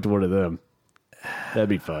 What if she went to one of them? That'd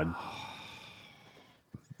be fun.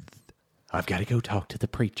 I've got to go talk to the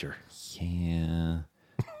preacher. Yeah.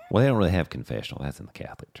 Well, they don't really have confessional. That's in the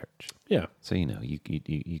Catholic Church. Yeah. So, you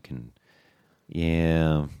can.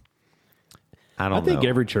 Yeah. I think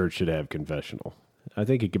every church should have confessional. I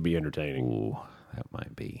think it could be entertaining. Ooh,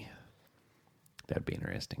 that'd be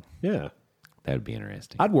interesting. Yeah. That would be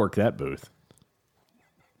interesting. I'd work that booth.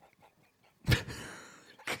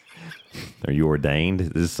 Are you ordained? Is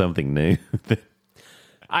this something new?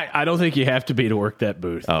 I don't think you have to be to work that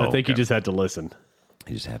booth. Oh, I think you okay. just have to listen.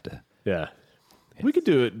 You just have to Yeah. We could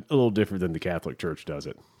do it a little different than the Catholic Church does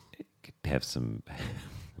it. have some.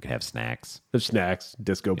 We could have snacks. There's snacks,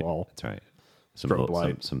 disco ball. That's right. Strobe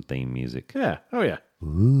light. Some theme music. Yeah. Oh, yeah.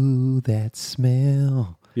 Ooh, that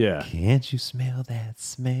smell. Yeah. Can't you smell that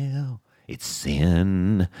smell? It's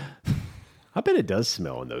sin. I bet it does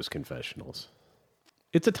smell in those confessionals.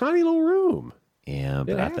 It's a tiny little room. Yeah,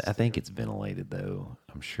 but has I think it's ventilated, though.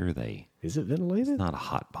 I'm sure they... Is it ventilated? It's not a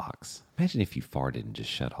hot box. Imagine if you farted and just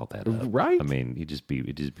shut all that up. Right? I mean, it'd just be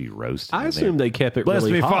roasted. I in assume there. they kept it Bless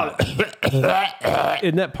really me, hot.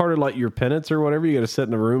 Isn't that part of like your penance or whatever? You got to sit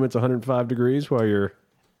in a room it's 105 degrees while you're...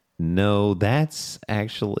 No, that's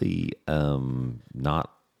actually not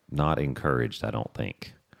encouraged, I don't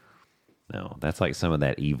think. No, that's like some of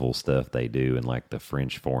that evil stuff they do in like the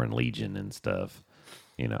French Foreign Legion and stuff.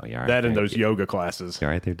 You know, you all right That in there? those yoga classes. You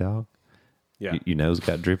all right there, dog? Yeah. Your nose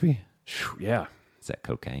got drippy? Yeah. Is that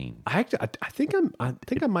cocaine? I think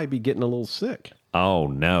I might be getting a little sick. Oh,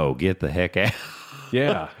 no. Get the heck out.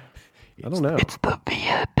 Yeah. I don't know. It's the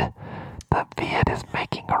vid. The vid is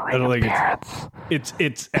making a I don't think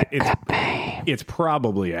reappearance. it's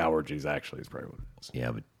probably allergies, actually. It's probably what it is.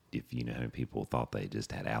 Yeah, but if you know how many people thought they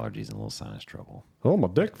just had allergies and a little sinus trouble. Oh, my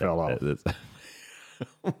dick fell off.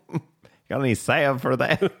 Got any salve for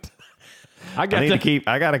that? I got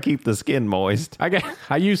I gotta keep the skin moist.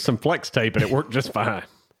 I used some flex tape and it worked just fine.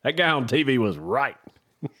 That guy on TV was right.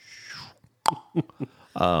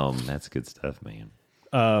 That's good stuff, man.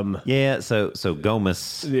 Yeah, so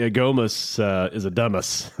Gomez. Yeah, Gomez is a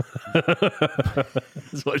dumbass.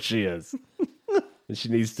 That's what she is. And she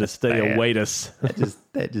needs to stay await us.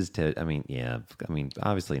 That just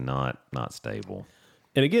obviously not stable.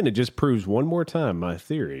 And again, it just proves one more time my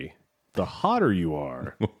theory. The hotter you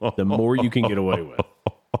are, the more you can get away with.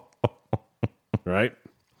 Right?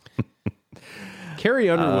 Carrie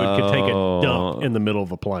Underwood could take a dump in the middle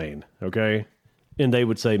of a plane, okay? And they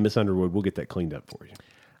would say, Miss Underwood, we'll get that cleaned up for you.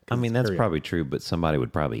 I mean, that's probably true, but somebody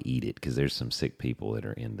would probably eat it because there's some sick people that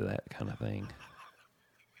are into that kind of thing.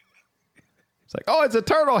 It's like, oh, it's a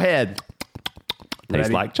turtle head.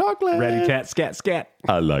 Tastes like chocolate. Ratty tat scat scat.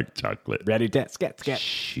 I like chocolate. Ratty tat scat scat.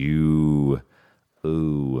 Shoo.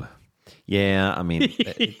 Ooh. Yeah, I mean,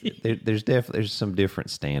 there's some different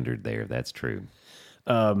standard there. That's true.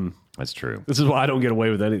 That's true. This is why I don't get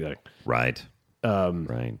away with anything. Right.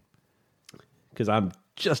 Right. Because I'm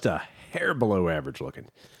just a hair below average looking.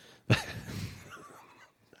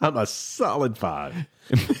 I'm a solid 5.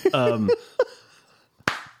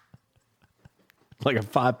 Like a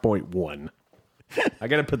 5.1. I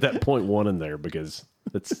got to put that 0.1 in there because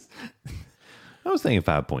it's... I was thinking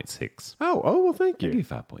 5.6. Oh, well, thank you. Maybe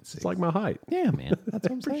 5.6. It's like my height. Yeah, man. That's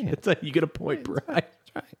what I'm saying. It's like you get a point per height.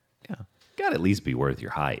 That's right. Yeah. Got to at least be worth your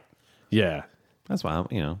height. Yeah. That's why I'm,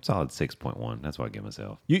 solid 6.1. That's what I give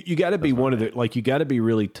myself. You got to be one of the, like, you got to be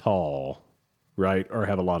really tall, right? Or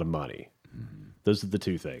have a lot of money. Mm-hmm. Those are the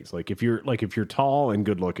two things. Like, if you're tall and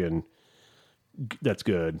good looking, that's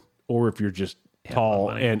good. Or if you're just tall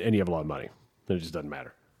and you have a lot of money, then it just doesn't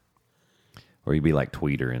matter. Or you'd be like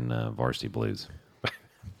Tweeter in Varsity Blues.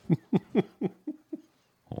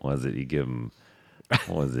 What was it? You give him,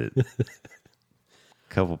 what was it?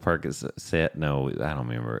 Couple Percocet? No, I don't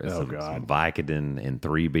remember. Oh, some Vicodin and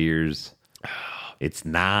 3 beers. It's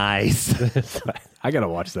nice. I got to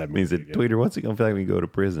watch that movie. He said, Tweeter, what's it going to feel like when you go to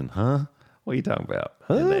prison? Huh? What are you talking about?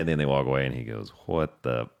 Huh? And then they walk away and he goes, what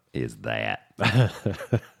the is that?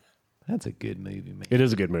 That's a good movie, man. It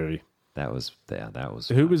is a good movie. That was.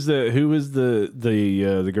 Who was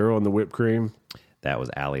the girl in the whipped cream? That was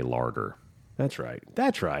Allie Larder. That's right.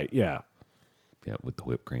 Yeah. Yeah, with the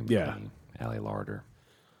whipped cream. Yeah. Allie Larder.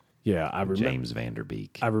 Yeah, I remember James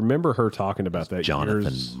Vanderbeek. I remember her talking about that.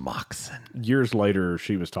 Jonathan Moxon. Years later,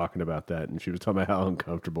 she was talking about that, and she was talking about how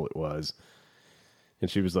uncomfortable it was.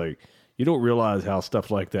 And she was like, "You don't realize how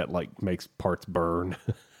stuff like that makes parts burn."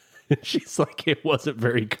 She's like, "It wasn't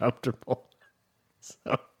very comfortable."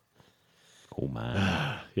 So. Oh,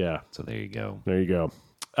 my. Yeah. So there you go. There you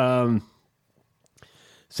go.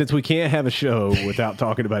 Since we can't have a show without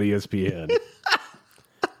talking about ESPN,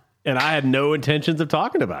 and I had no intentions of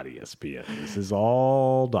talking about ESPN. This is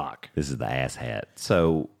all Doc. This is the ass hat.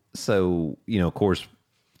 So of course,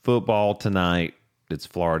 football tonight. It's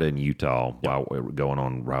Florida and Utah while we're going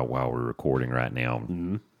on while we're recording right now.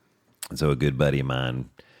 Mm-hmm. So a good buddy of mine,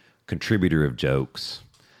 contributor of jokes,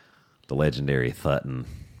 the legendary Thutton,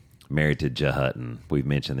 married to Ja Hutton. We've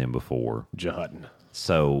mentioned them before. Ja Hutton.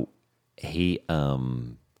 So he,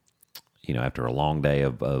 after a long day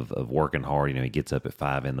of working hard, he gets up at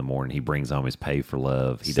 5 a.m. He brings home his pay for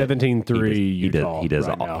love. 17-3 Utah. He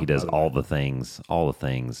does all the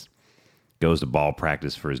things. Goes to ball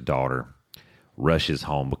practice for his daughter. Rushes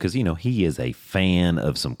home because, he is a fan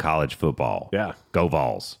of some college football. Yeah. Go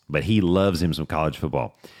Vols. But he loves him some college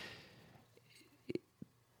football.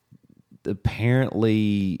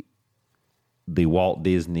 Apparently, the Walt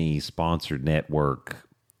Disney sponsored network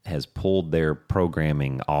has pulled their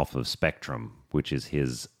programming off of Spectrum, which is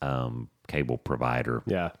his cable provider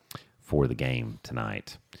for the game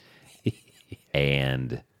tonight.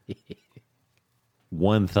 And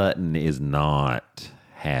one Thutton is not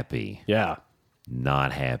happy. Yeah.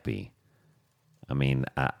 Not happy. I mean,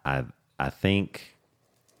 I think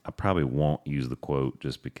I probably won't use the quote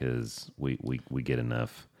just because we get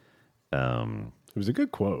enough. It was a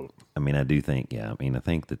good quote. I mean, I do think, I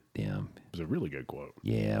think that, It was a really good quote.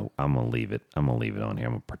 yeah, I'm going to leave it. I'm going to leave it on here.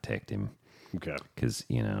 I'm going to protect him. Okay. Because,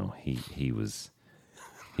 he was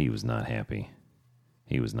not happy.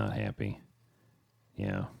 He was not happy.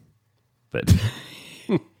 Yeah. But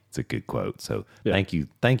it's a good quote. So thank you,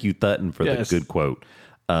 Thutton, for the good quote.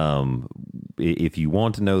 If you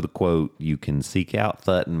want to know the quote, you can seek out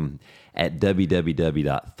Thutton at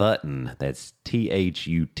www.thutton. That's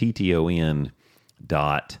THUTTON.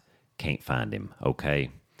 Can't find him. Okay.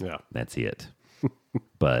 Yeah. That's it.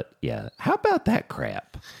 But yeah, how about that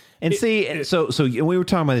crap? And so we were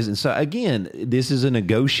talking about this, and so again, this is a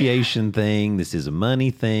negotiation thing. This is a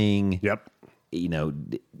money thing. Yep.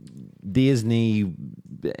 Disney,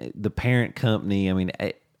 the parent company. I mean,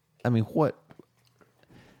 what?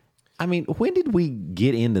 I mean, when did we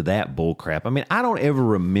get into that bull crap? I mean, I don't ever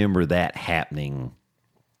remember that happening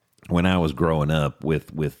when I was growing up with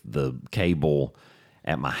the cable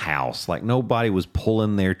at my house. Like, nobody was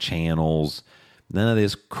pulling their channels. None of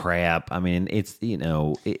this crap. I mean, it's,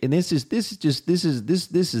 and this is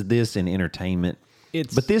this in entertainment.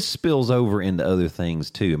 But this spills over into other things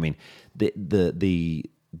too. I mean,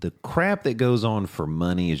 the crap that goes on for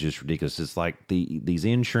money is just ridiculous. It's like these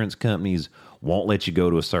insurance companies won't let you go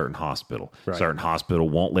to a certain hospital. Right. Certain hospital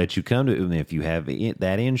won't let you come to it if you have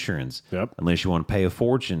that insurance. Yep. Unless you want to pay a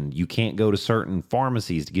fortune. You can't go to certain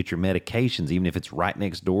pharmacies to get your medications, even if it's right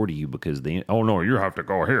next door to you, because you have to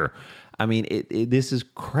go here. I mean, this is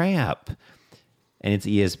crap. And it's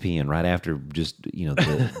ESPN right after just,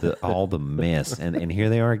 the all the mess. And here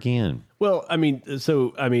they are again. Well, one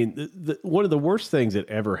of the worst things that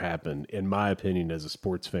ever happened, in my opinion, as a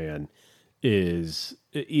sports fan, is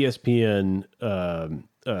ESPN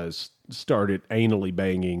started anally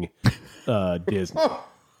banging Disney.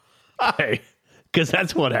 Okay, because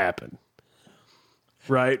that's what happened.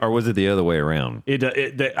 Right? Or was it the other way around? They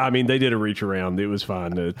did a reach around. It was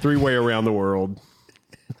fine. The 3-way around the world.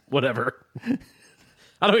 Whatever.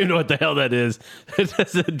 I don't even know what the hell that is.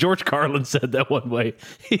 George Carlin said that one way.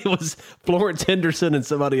 It was Florence Henderson and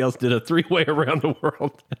somebody else did a 3-way around the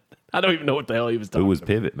world. I don't even know what the hell he was talking about. Who was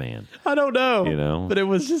Pivot Man? I don't know. But it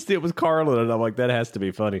was Carlin, and I'm like, that has to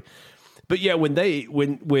be funny. But yeah, when they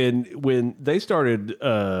started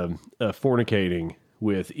fornicating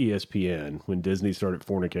with ESPN, when Disney started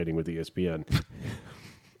fornicating with ESPN,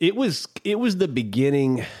 it was the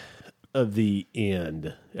beginning of the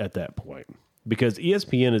end at that point. Because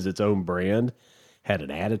ESPN is its own brand, had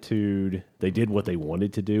an attitude. They did what they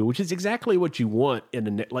wanted to do, which is exactly what you want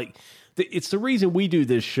in it's the reason we do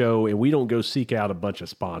this show and we don't go seek out a bunch of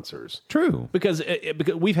sponsors. True. Because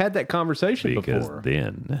we've had that conversation before. Because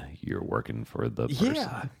then you're working for the person.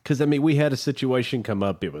 Yeah. Because, we had a situation come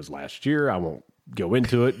up. It was last year. I won't go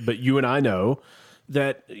into it, but you and I know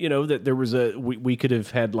that, that there was we could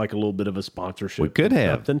have had like a little bit of a sponsorship. We could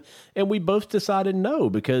have. And we both decided no,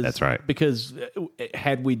 because that's right. Because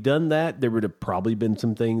had we done that, there would have probably been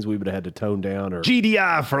some things we would have had to tone down, or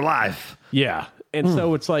GDI for life. Yeah. And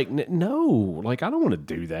so it's like, no, like, I don't want to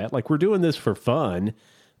do that. Like, we're doing this for fun.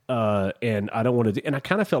 And I don't want to and I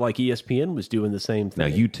kind of felt like ESPN was doing the same thing.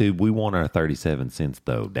 Now, YouTube, we want our 37 cents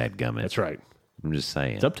though, dadgummit. That's right. I'm just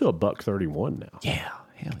saying. It's up to $1.31 now. Yeah.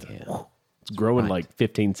 Hell yeah. It's growing right. like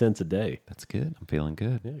 15 cents a day. That's good. I'm feeling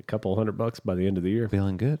good. Yeah, a couple $100 by the end of the year.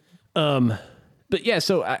 Feeling good. But yeah,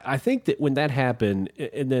 so I think that when that happened,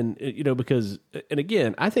 and then, because, and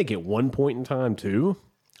again, I think at one point in time too,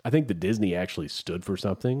 I think that Disney actually stood for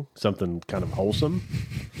something kind of wholesome,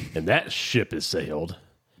 and that ship has sailed.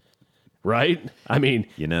 Right? I mean,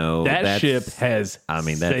 that ship has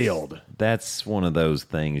sailed. That's one of those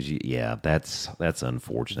things. That's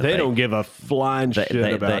unfortunate. They don't give a flying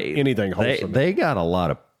shit about anything wholesome. They got a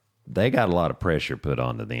lot of pressure put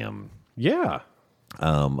onto them. Yeah.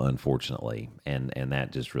 Unfortunately, and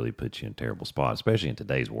that just really puts you in a terrible spot, especially in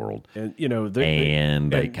today's world. And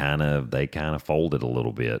they kind of folded a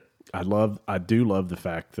little bit. I do love the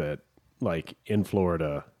fact that, like, in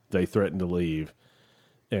Florida, they threatened to leave.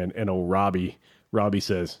 And old Robbie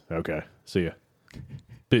says, okay, see ya.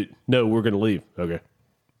 But no, we're going to leave. Okay,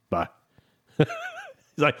 bye. He's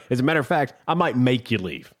like, as a matter of fact, I might make you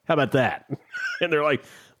leave. How about that? And they're like,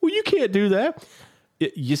 well, you can't do that.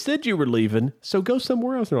 You said you were leaving, so go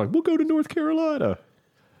somewhere else. They're like, we'll go to North Carolina.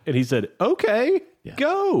 And he said, okay,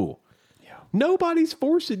 go. Yeah. Nobody's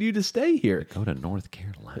forcing you to stay here. Go to North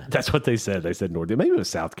Carolina. That's what they said. They said North. Maybe it was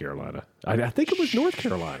South Carolina. I think it was North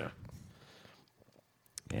Carolina.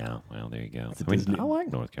 Yeah, well, there you go. I like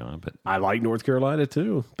North Carolina, but I like North Carolina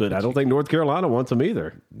too, but I don't think North Carolina wants them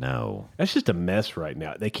either. No. That's just a mess right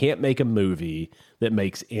now. They can't make a movie that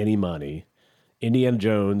makes any money. Indiana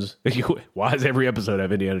Jones. Why does every episode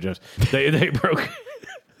have Indiana Jones? They broke.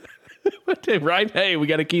 Right? Hey, we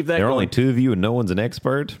got to keep that There are going. only two of you and no one's an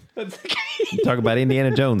expert? You talk about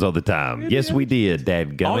Indiana Jones all the time. Yes, we did,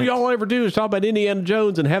 dadgummit. All y'all ever do is talk about Indiana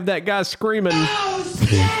Jones and have that guy screaming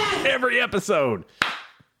every episode.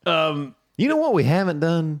 You know what we haven't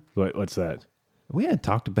done? What's that? We hadn't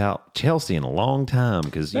talked about Chelsea in a long time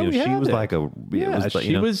because she was like a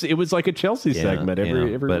it was like a Chelsea segment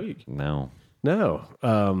every week. No.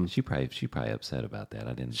 She probably upset about that.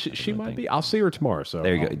 I didn't. She might be. I'll see her tomorrow. So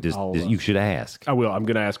there you go. You should ask. I will. I'm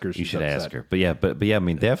going to ask her. You should ask her. But yeah. I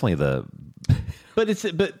mean, definitely the.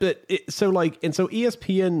 So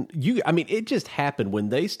ESPN, it just happened when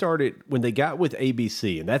they got with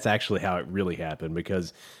ABC, and that's actually how it really happened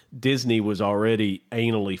because Disney was already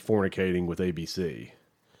anally fornicating with ABC,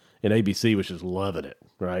 and ABC was just loving it,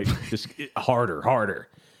 right? Just harder.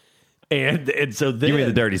 And so then... Give me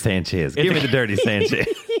the dirty Sanchez. Give me the dirty Sanchez.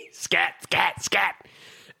 Scat.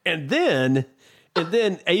 And then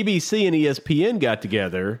ABC and ESPN got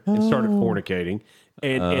together and started fornicating.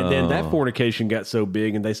 And then that fornication got so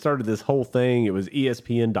big, and they started this whole thing. It was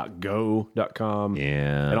ESPN.go.com.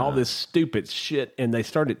 Yeah. And all this stupid shit. And they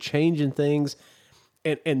started changing things.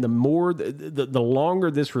 And the more, the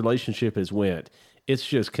longer this relationship has went, it's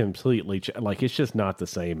just completely, it's just not the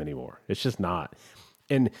same anymore. It's just not.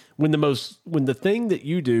 And when the thing that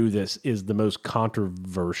you do this is the most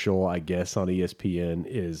controversial, I guess, on ESPN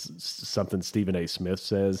is something Stephen A. Smith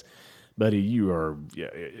says, buddy, you are...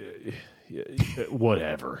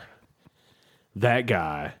 whatever. That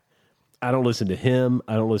guy, I don't listen to him.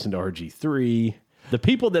 I don't listen to RG3. The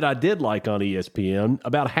people that I did like on ESPN,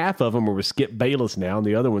 about half of them are with Skip Bayless now, and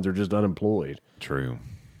the other ones are just unemployed. True.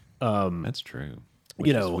 That's true.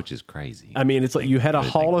 Which is crazy. I mean, it's like you had a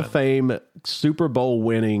Hall of Fame Super Bowl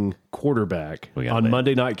winning quarterback on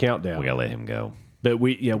Monday Night Countdown. We gotta let him go. But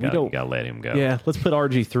we don't gotta let him go. Yeah, let's put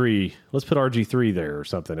RG3. Let's put RG3 there or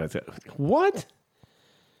something. What?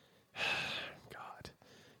 God.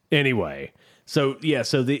 Anyway, so you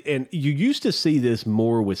used to see this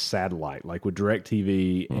more with satellite, like with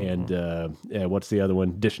DirecTV and what's the other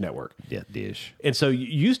one? Dish Network. Yeah, Dish. And so you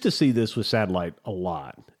used to see this with satellite a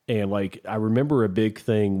lot. And like I remember a big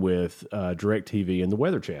thing with DirecTV and the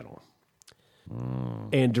Weather Channel.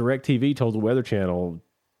 And DirecTV told the Weather Channel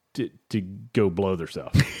to go blow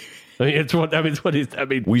themselves.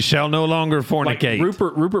 We shall no longer fornicate. Like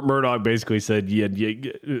Rupert Murdoch basically said, "Yeah,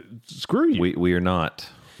 screw you. We are not.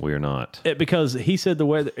 We are not." Because he said the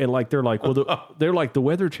weather, and like they're like, well, they're like the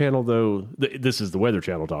Weather Channel though. This is the Weather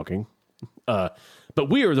Channel talking, but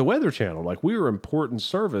we are the Weather Channel. Like we are important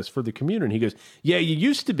service for the community. And he goes, "Yeah, you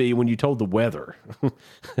used to be when you told the weather,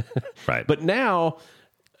 right? But now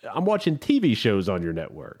I'm watching TV shows on your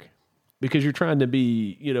network." Because you're trying to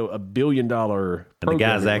be, $1 billion. And the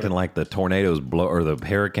guy's acting like the tornadoes blow or the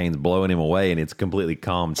hurricanes blowing him away, and it's completely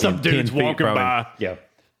calm. Some dude's walking by. Yeah.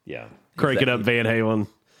 Cranking up Van Halen.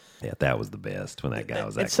 Yeah, that was the best when that guy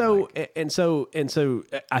was acting. So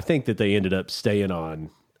I think that they ended up staying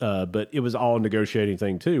on, but it was all a negotiating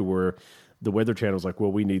thing too, where the Weather Channel's like,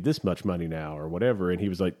 well, we need this much money now or whatever, and he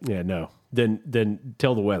was like, yeah, no, then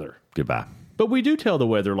tell the weather. Goodbye. But we do tell the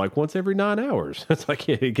weather like once every 9 hours. It's like,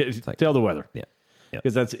 tell the weather. Yeah.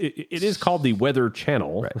 because it is called the Weather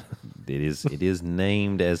Channel. Right. It is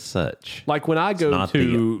named as such. Like when I go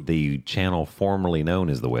to the channel formerly known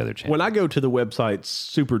as the Weather Channel. When I go to the website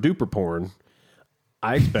Super Duper Porn,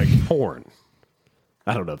 I expect porn.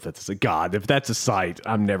 I don't know if that's if that's a site,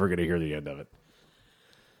 I'm never going to hear the end of it.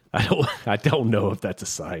 I don't know if that's a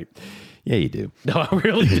site. Yeah, you do. No, I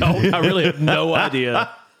really don't. I really have no idea.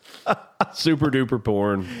 Super Duper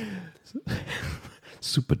Porn.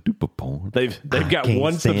 Super Duper Porn. They've got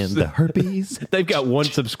one the herpes. They've got one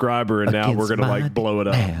subscriber, and now we're going to like blow it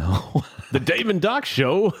up. Now. The Dave and Doc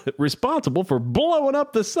Show responsible for blowing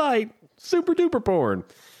up the site. Super Duper Porn.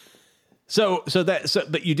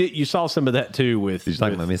 But you saw some of that too with. Did you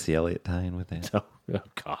like my Missy Elliott tie-in with that? Oh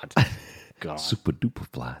God. Super Duper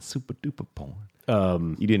Fly. Super Duper Porn.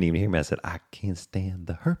 You didn't even hear me. I said I can't stand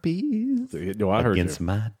the herpes. No, I heard you. Against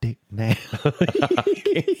my dick now.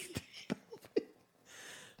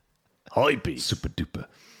 Hypey. Super Duper.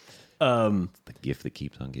 The gift that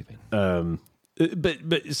keeps on giving.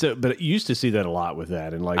 But you used to see that a lot with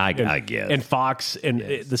that, and I guess, and Fox, and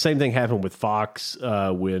the same thing happened with Fox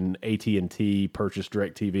when AT&T purchased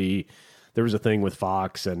DirecTV. There was a thing with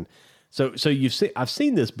Fox, and so I've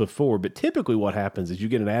seen this before. But typically, what happens is you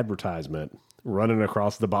get an advertisement running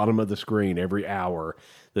across the bottom of the screen every hour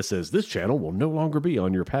that says this channel will no longer be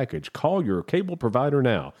on your package. Call your cable provider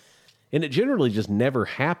now. And it generally just never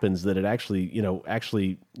happens that it actually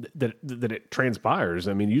that it transpires.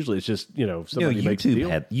 I mean, usually it's just somebody makes a deal.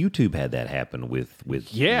 YouTube had that happen with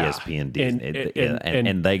ESPN Disney,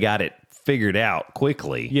 and they got it figured out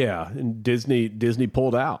quickly. Yeah, and Disney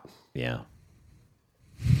pulled out. Yeah,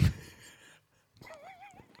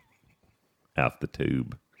 out the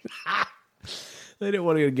tube. They didn't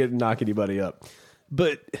want to knock anybody up,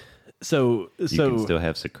 but. So you can still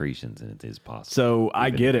have secretions, and it is possible. So I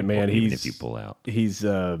get it, man. Even if you pull out, he's.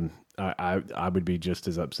 I would be just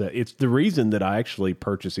as upset. It's the reason that I actually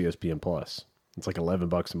purchase ESPN Plus. It's like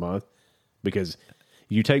 $11 a month because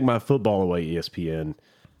you take my football away, ESPN,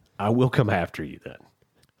 I will come after you. Then,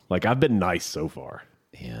 like I've been nice so far.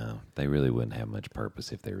 Yeah, they really wouldn't have much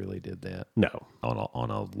purpose if they really did that. No, on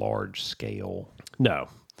a large scale. No,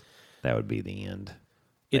 that would be the end.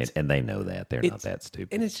 And they know that. They're not that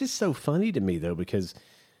stupid. And it's just so funny to me, though, because,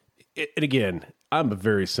 and again, I'm a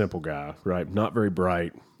very simple guy, right? Not very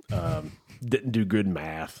bright. Didn't do good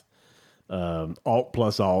math. Alt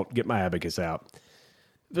plus alt, get my abacus out.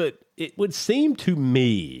 But it would seem to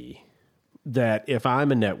me that if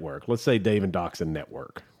I'm a network, let's say Dave and Doc's a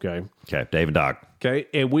network, okay? Okay, Dave and Doc. Okay,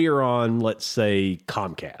 and we are on, let's say,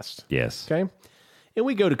 Comcast. Yes. Okay? And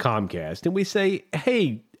we go to Comcast and we say,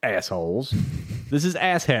 hey, assholes, this is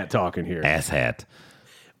Asshat talking here. Asshat.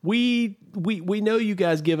 We know you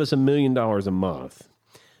guys give us $1 million a month.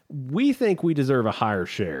 We think we deserve a higher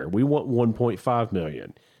share. We want 1.5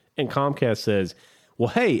 million. And Comcast says, well,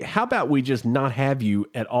 hey, how about we just not have you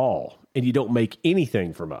at all and you don't make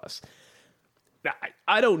anything from us?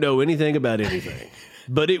 I don't know anything about anything,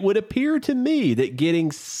 but it would appear to me that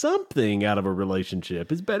getting something out of a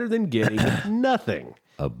relationship is better than getting nothing.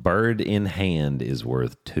 A bird in hand is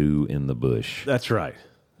worth two in the bush. That's right.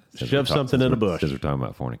 Shove something in a bush. Because we're talking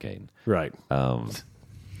about fornicating. Right.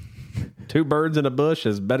 Two birds in a bush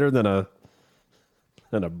is better than a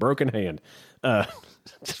broken hand.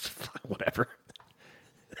 Whatever.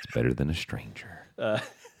 It's better than a stranger. The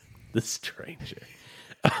stranger.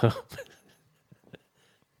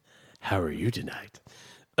 How are you tonight?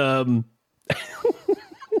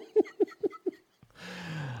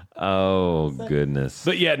 Oh, goodness.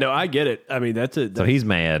 But yeah, no, I get it. I mean, so he's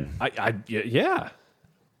mad. Yeah.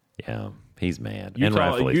 Yeah, he's mad. Utah, and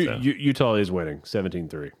rightfully so. Utah is winning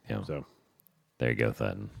 17-3. Yeah. So there you go,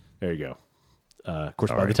 Thutton. There you go. Of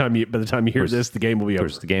course, by the time you hear this, the game will be over.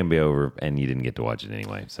 Of course, the game will be over, and you didn't get to watch it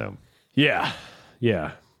anyway. So yeah.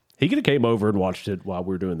 He could have came over and watched it while we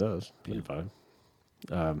were doing those. It'd be fine.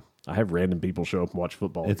 I have random people show up and watch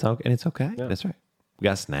football. It's okay. And it's okay. Yeah. That's right. We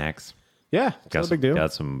got snacks. Yeah, it's not a big deal.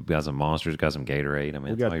 Got some Monsters. Got some Gatorade. I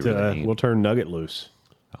mean, we'll turn Nugget loose.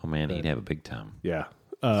 Oh man, he'd have a big time. Yeah,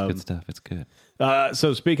 it's good stuff. It's good.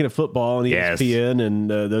 So speaking of football and ESPN and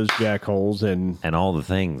those jackholes and all the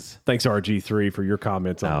things. Thanks RG3 for your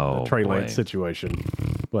comments on the Trey Lance situation.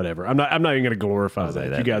 Whatever. I'm not even going to glorify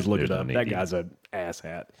that. You guys look it up. That guy's an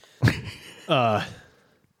asshat.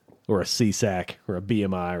 Or a CSAC or a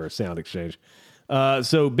BMI or a Sound Exchange.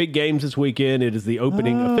 So big games this weekend. It is the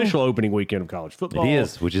official opening weekend of college football. It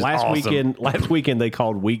is, which is awesome. Last weekend they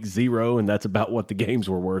called week 0, and that's about what the games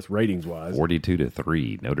were worth ratings wise.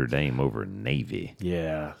 42-3, Notre Dame over Navy.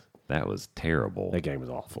 Yeah, that was terrible. That game was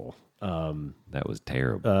awful. That was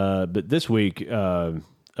terrible. But this week,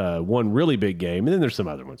 one really big game, and then there's some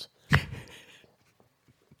other ones.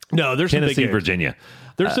 No, there's some big Tennessee, games. Virginia.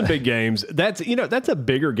 There's some big games. That's a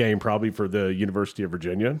bigger game probably for the University of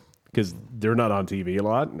Virginia because they're not on TV a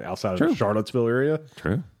lot outside of the Charlottesville area.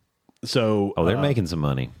 True. So, they're making some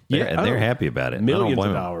money. They're happy about it. Millions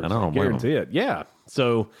of dollars. I don't blame guarantee them. it. Yeah.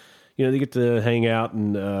 So, they get to hang out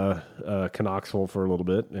in Knoxville for a little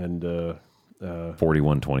bit, and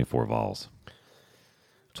 41-24 Vols.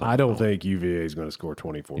 I don't think UVA is going to score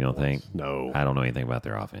 24. You don't points. think? No. I don't know anything about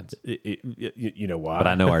their offense. You know why? But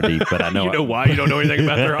I know our but I know you know why you don't know anything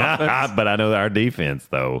about their offense. But I know our defense,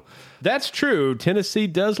 though. That's true. Tennessee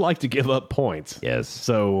does like to give up points. Yes.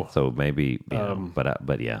 So maybe,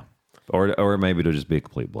 but yeah, or maybe it'll just be a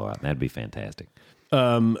complete blowout. That'd be fantastic.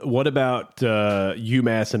 what about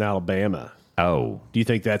UMass and Alabama? Oh, Do you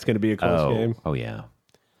think that's going to be a close game? Oh yeah,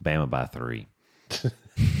 Bama by 3.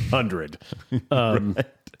 100.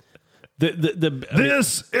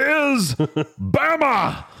 This is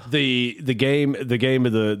Bama. The game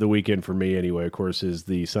of the weekend for me anyway, of course, is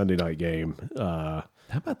the Sunday night game. How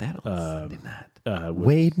about that on Sunday night? With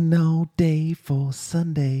Waiting all day for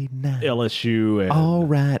Sunday night. LSU and All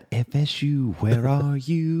right, FSU, where are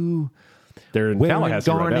you? they're in Wearing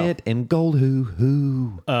Tallahassee right now. garnet and gold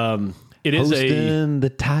hoo. It is Hosting the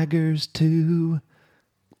Tigers too.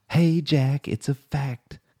 Hey Jack, it's a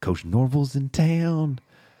fact. Coach Norval's in town.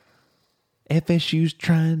 FSU's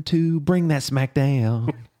trying to bring that smack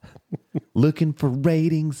down. Looking for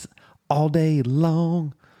ratings all day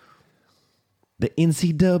long. The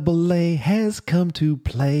NCAA has come to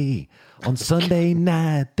play. On Sunday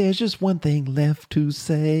night, there's just one thing left to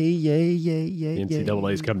say. Yeah.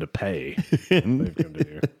 NCAA's come to pay. They've come to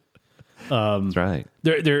here. That's right.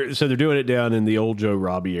 They're doing it down in the old Joe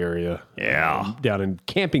Robbie area. Yeah. Down in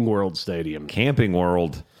Camping World Stadium. Camping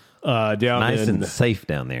World. Down Nice in and safe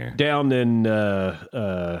down there. down in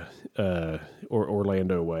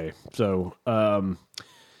Orlando way. So kind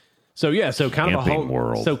Camping of a home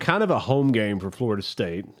World. So kind of a home game for Florida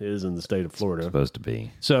State. It is in the state of Florida. Supposed to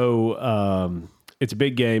be. So it's a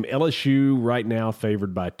big game. LSU right now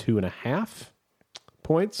favored by 2.5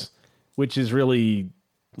 points, which is really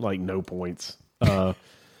like no points.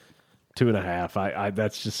 2.5. I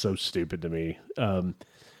that's just so stupid to me.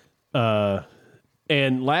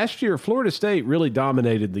 And last year, Florida State really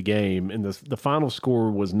dominated the game, and the final score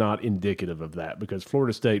was not indicative of that because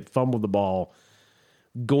Florida State fumbled the ball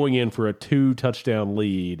going in for a 2-touchdown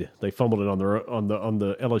lead. They fumbled it on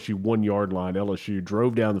the LSU 1-yard line. LSU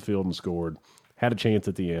drove down the field and scored, had a chance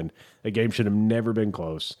at the end. The game should have never been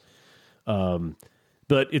close.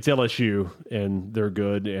 But it's LSU, and they're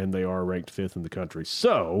good, and they are ranked 5th in the country.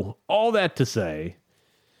 So, all that to say,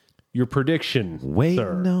 your prediction, Waiting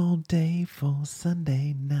sir. all day for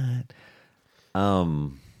Sunday night.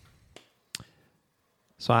 So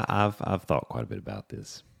I've thought quite a bit about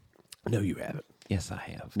this. No, you haven't. Yes, I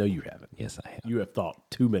have. No, you haven't. Yes, I have. You have thought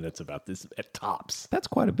 2 minutes about this at tops. That's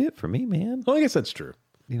quite a bit for me, man. Well, I guess that's true.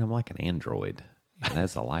 You know, I'm like an android.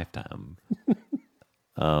 That's a lifetime.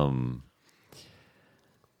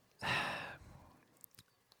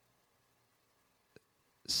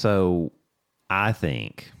 So I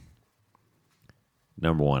think,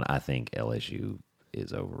 number one, I think LSU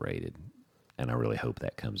is overrated, and I really hope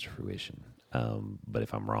that comes to fruition. But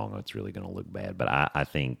if I'm wrong, it's really going to look bad. But I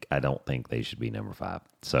don't think they should be number 5.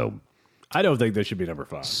 So I don't think they should be number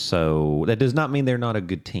 5. So that does not mean they're not a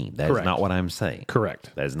good team. That Correct. is not what I'm saying.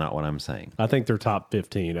 Correct. That is not what I'm saying. I think they're top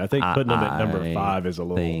 15. I think putting them at number 5 is a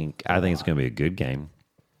little. I think it's going to be a good game.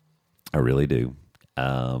 I really do.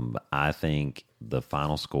 I think the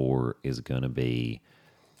final score is going to be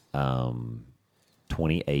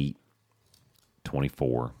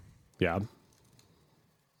 28-24. Yeah.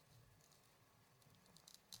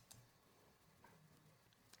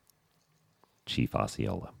 Chief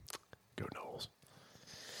Osceola. Go Knowles.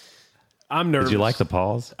 I'm nervous. Did you like the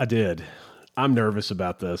pause? I did. I'm nervous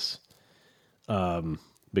about this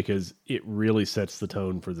because it really sets the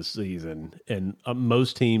tone for the season. And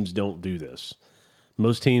most teams don't do this.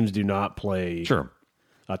 Most teams do not play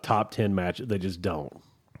a top 10 match. They just don't.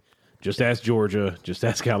 Just ask Georgia. Just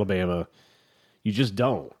ask Alabama. You just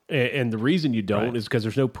don't. And the reason you don't is because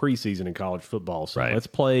there's no preseason in college football. So let's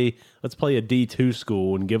play a D2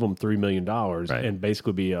 school and give them $3 million and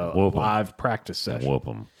basically be a live practice session. Whoop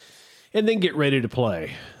them. And then get ready to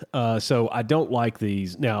play. So I don't like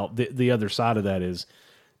these. Now, the other side of that is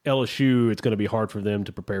LSU, it's going to be hard for them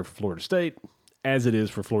to prepare for Florida State, as it is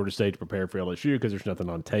for Florida State to prepare for LSU because there's nothing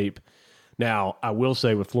on tape. Now, I will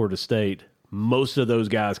say with Florida State, most of those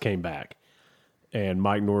guys came back. and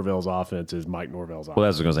Mike Norvell's offense is Mike Norvell's offense. Well,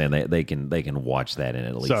 that's what I was saying. They can watch that and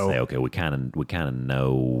at least say, okay, we kind of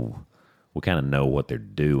know what they're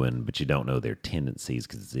doing, but you don't know their tendencies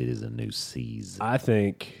because it is a new season. I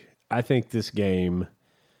think this game,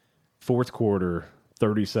 fourth quarter,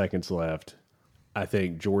 30 seconds left. I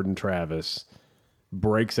think Jordan Travis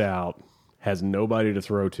breaks out, has nobody to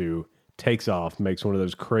throw to, takes off, makes one of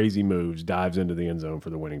those crazy moves, dives into the end zone for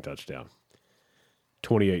the winning touchdown.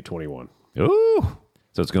 28-21. Ooh.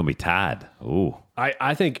 So it's going to be tied. Ooh.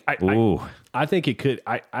 I think it could.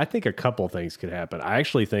 I think a couple things could happen. I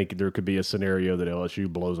actually think there could be a scenario that LSU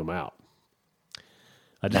blows them out.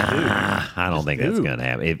 I don't think that's going to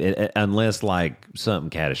happen. Unless like something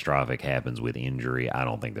catastrophic happens with injury, I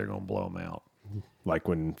don't think they're going to blow them out. Like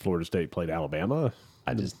when Florida State played Alabama?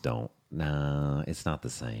 I just don't. No, it's not the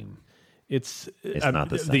same. It's not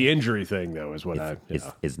the same. The injury thing, though, is what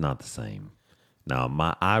it's not the same. No,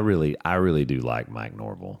 I really do like Mike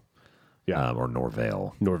Norvell. Yeah. Or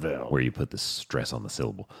Norvell, where you put the stress on the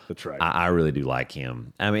syllable. That's right. I really do like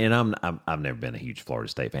him. I mean, and I've never been a huge Florida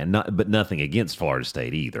State fan, but nothing against Florida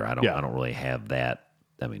State either. I don't really have that.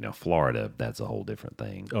 I mean, now Florida, that's a whole different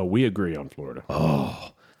thing. Oh, we agree on Florida.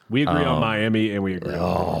 We agree on Miami, and we agree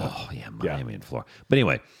on Florida. Miami and Florida. But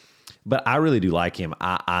anyway, I really do like him.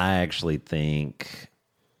 I actually think.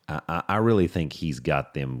 I really think he's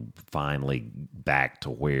got them finally back to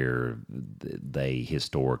where they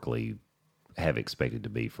historically have expected to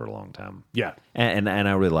be for a long time. Yeah, and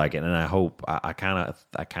I really like it, and I hope I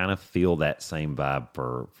kind of feel that same vibe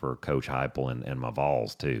for Coach Heupel and my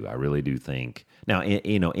Vols too. I really do think now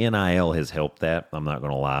NIL has helped that. I'm not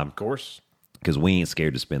going to lie, of course, because we ain't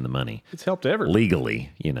scared to spend the money. It's helped everyone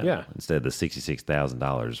legally, Yeah. Instead of the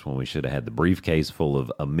 $66,000 when we should have had the briefcase full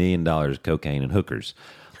of $1 million of cocaine and hookers.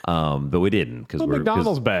 But we didn't because we're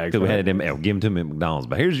McDonald's bags. Because we had them give them to me at McDonald's.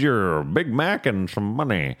 But here's your Big Mac and some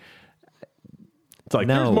money. It's like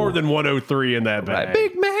there's more than 103 in that bag. Right.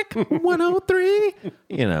 Big Mac 103.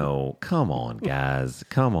 Come on, guys.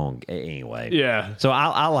 Come on. Anyway, yeah. So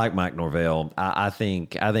I like Mike Norvell. I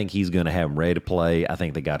think he's going to have them ready to play. I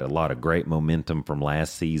think they got a lot of great momentum from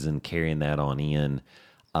last season, carrying that on in.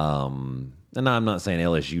 And I'm not saying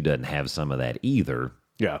LSU doesn't have some of that either.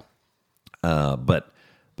 Yeah. But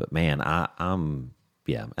man, I'm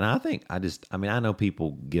and I think I know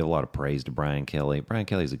people give a lot of praise to Brian Kelly. Brian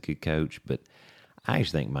Kelly's a good coach, but I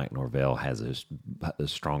actually think Mike Norvell has a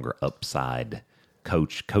stronger upside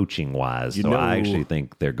coaching wise. So I actually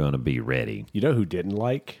think they're going to be ready. You know who didn't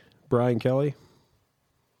like Brian Kelly?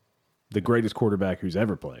 The greatest quarterback who's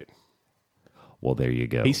ever played. Well, there you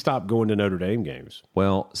go. He stopped going to Notre Dame games.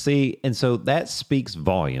 Well, see, and so that speaks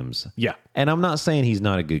volumes. Yeah. And I'm not saying he's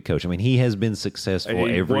not a good coach. I mean, he has been successful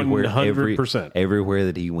everywhere, 100%. Everywhere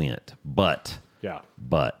that he went. But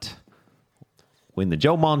when the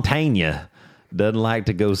Joe Montana doesn't like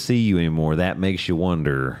to go see you anymore, that makes you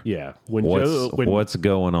wonder. Yeah. What's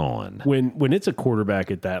going on? When it's a quarterback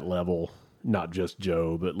at that level, not just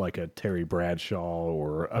Joe, but like a Terry Bradshaw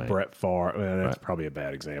or a Brett Favre. That's probably a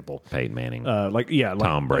bad example. Peyton Manning. Tom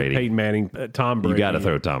Brady. Like Peyton Manning, Tom Brady. You got to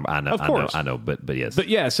throw Tom. I know. Of course. I know. But yes. But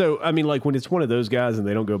yeah. So I mean, like when it's one of those guys and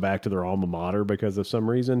they don't go back to their alma mater because of some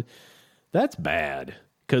reason, that's bad.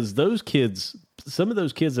 Because those kids, some of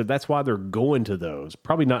those kids, that's why they're going to those.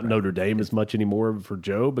 Probably not Notre Dame as much anymore for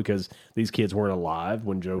Joe because these kids weren't alive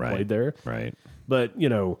when Joe played there. Right. But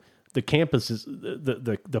the campus is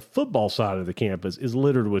the football side of the campus is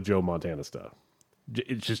littered with Joe Montana stuff.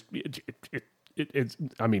 It's just it's.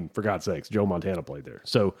 I mean, for God's sakes, Joe Montana played there.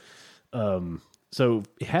 So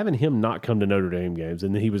having him not come to Notre Dame games,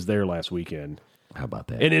 and then he was there last weekend. How about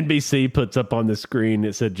that? And NBC puts up on the screen,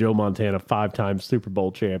 it said Joe Montana, 5-time Super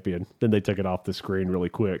Bowl champion. Then they took it off the screen really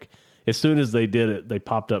quick. As soon as they did it, they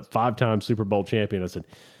popped up 5-time Super Bowl champion. I said,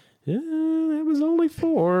 that was only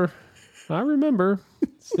 4. I remember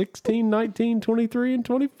 16, 19, 23, and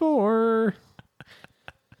 24.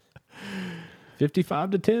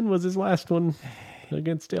 55-10 was his last one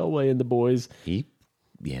against Elway and the boys. He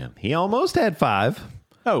almost had 5.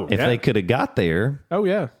 Oh, if they could have got there. Oh,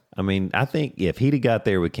 yeah. I mean, I think if he'd have got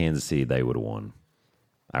there with Kansas City, they would have won.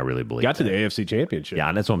 I really believe got to the AFC Championship. Yeah,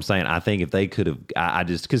 and that's what I'm saying. I think if they could have, I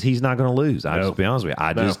just because he's not going to lose. I'll just be honest with you.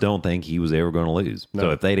 I just don't think he was ever going to lose. No. So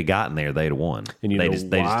if they'd have gotten there, they'd have won. And they just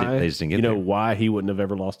didn't get there. You know why he wouldn't have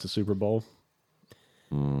ever lost a Super Bowl?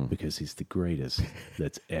 Because he's the greatest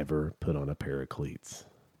that's ever put on a pair of cleats,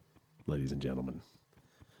 ladies and gentlemen.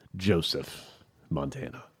 Joseph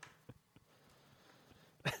Montana.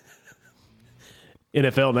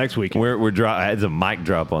 NFL next week. We're it's a mic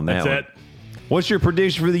drop on that. That's one. What's your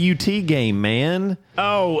prediction for the UT game, man?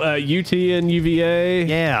 Oh, UT and UVA.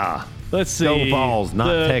 Yeah. Let's see. Go Vols,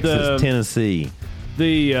 not Texas, Tennessee.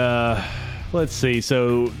 Let's see.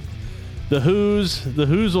 So the Who's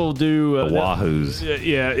will do The Wahoos.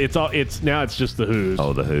 Yeah, it's just the Who's.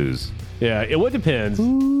 Oh, the Who's. Yeah, it depends.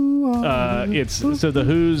 So the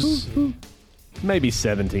Who's maybe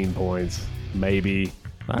 17 points, maybe.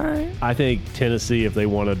 All right. I think Tennessee, if they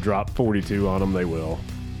want to drop 42 on them, they will.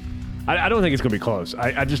 I don't think it's going to be close.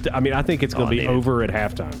 I think it's going to be over at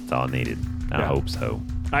halftime. That's all I needed. I hope so.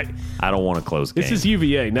 I don't want a close game. This is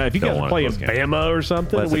UVA. Now, if you guys are playing Bama or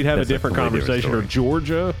something, well, we'd have a different conversation. Or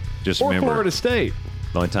Georgia, just or remember, Florida State.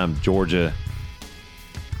 The only time Georgia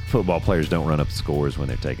football players don't run up scores when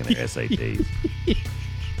they're taking their SATs.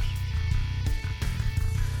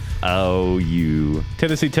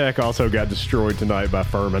 Tennessee Tech also got destroyed tonight by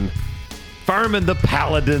Furman. Furman, the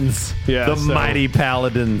Paladins. Yeah, mighty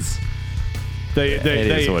Paladins. It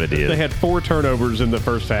is what it is. They had 4 turnovers in the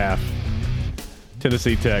first half.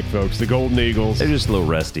 Tennessee Tech, folks. The Golden Eagles. They're just a little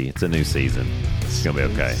rusty. It's a new season. It's going to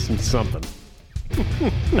be okay. It's something.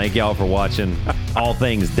 Thank y'all for watching. All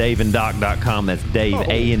things Dave&Doc.com. That's Dave,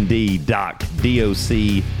 A&D, Doc,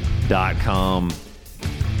 DOC.com.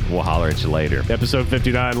 We'll holler at you later. Episode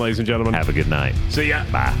 59, ladies and gentlemen. Have a good night. See ya.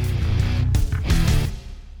 Bye.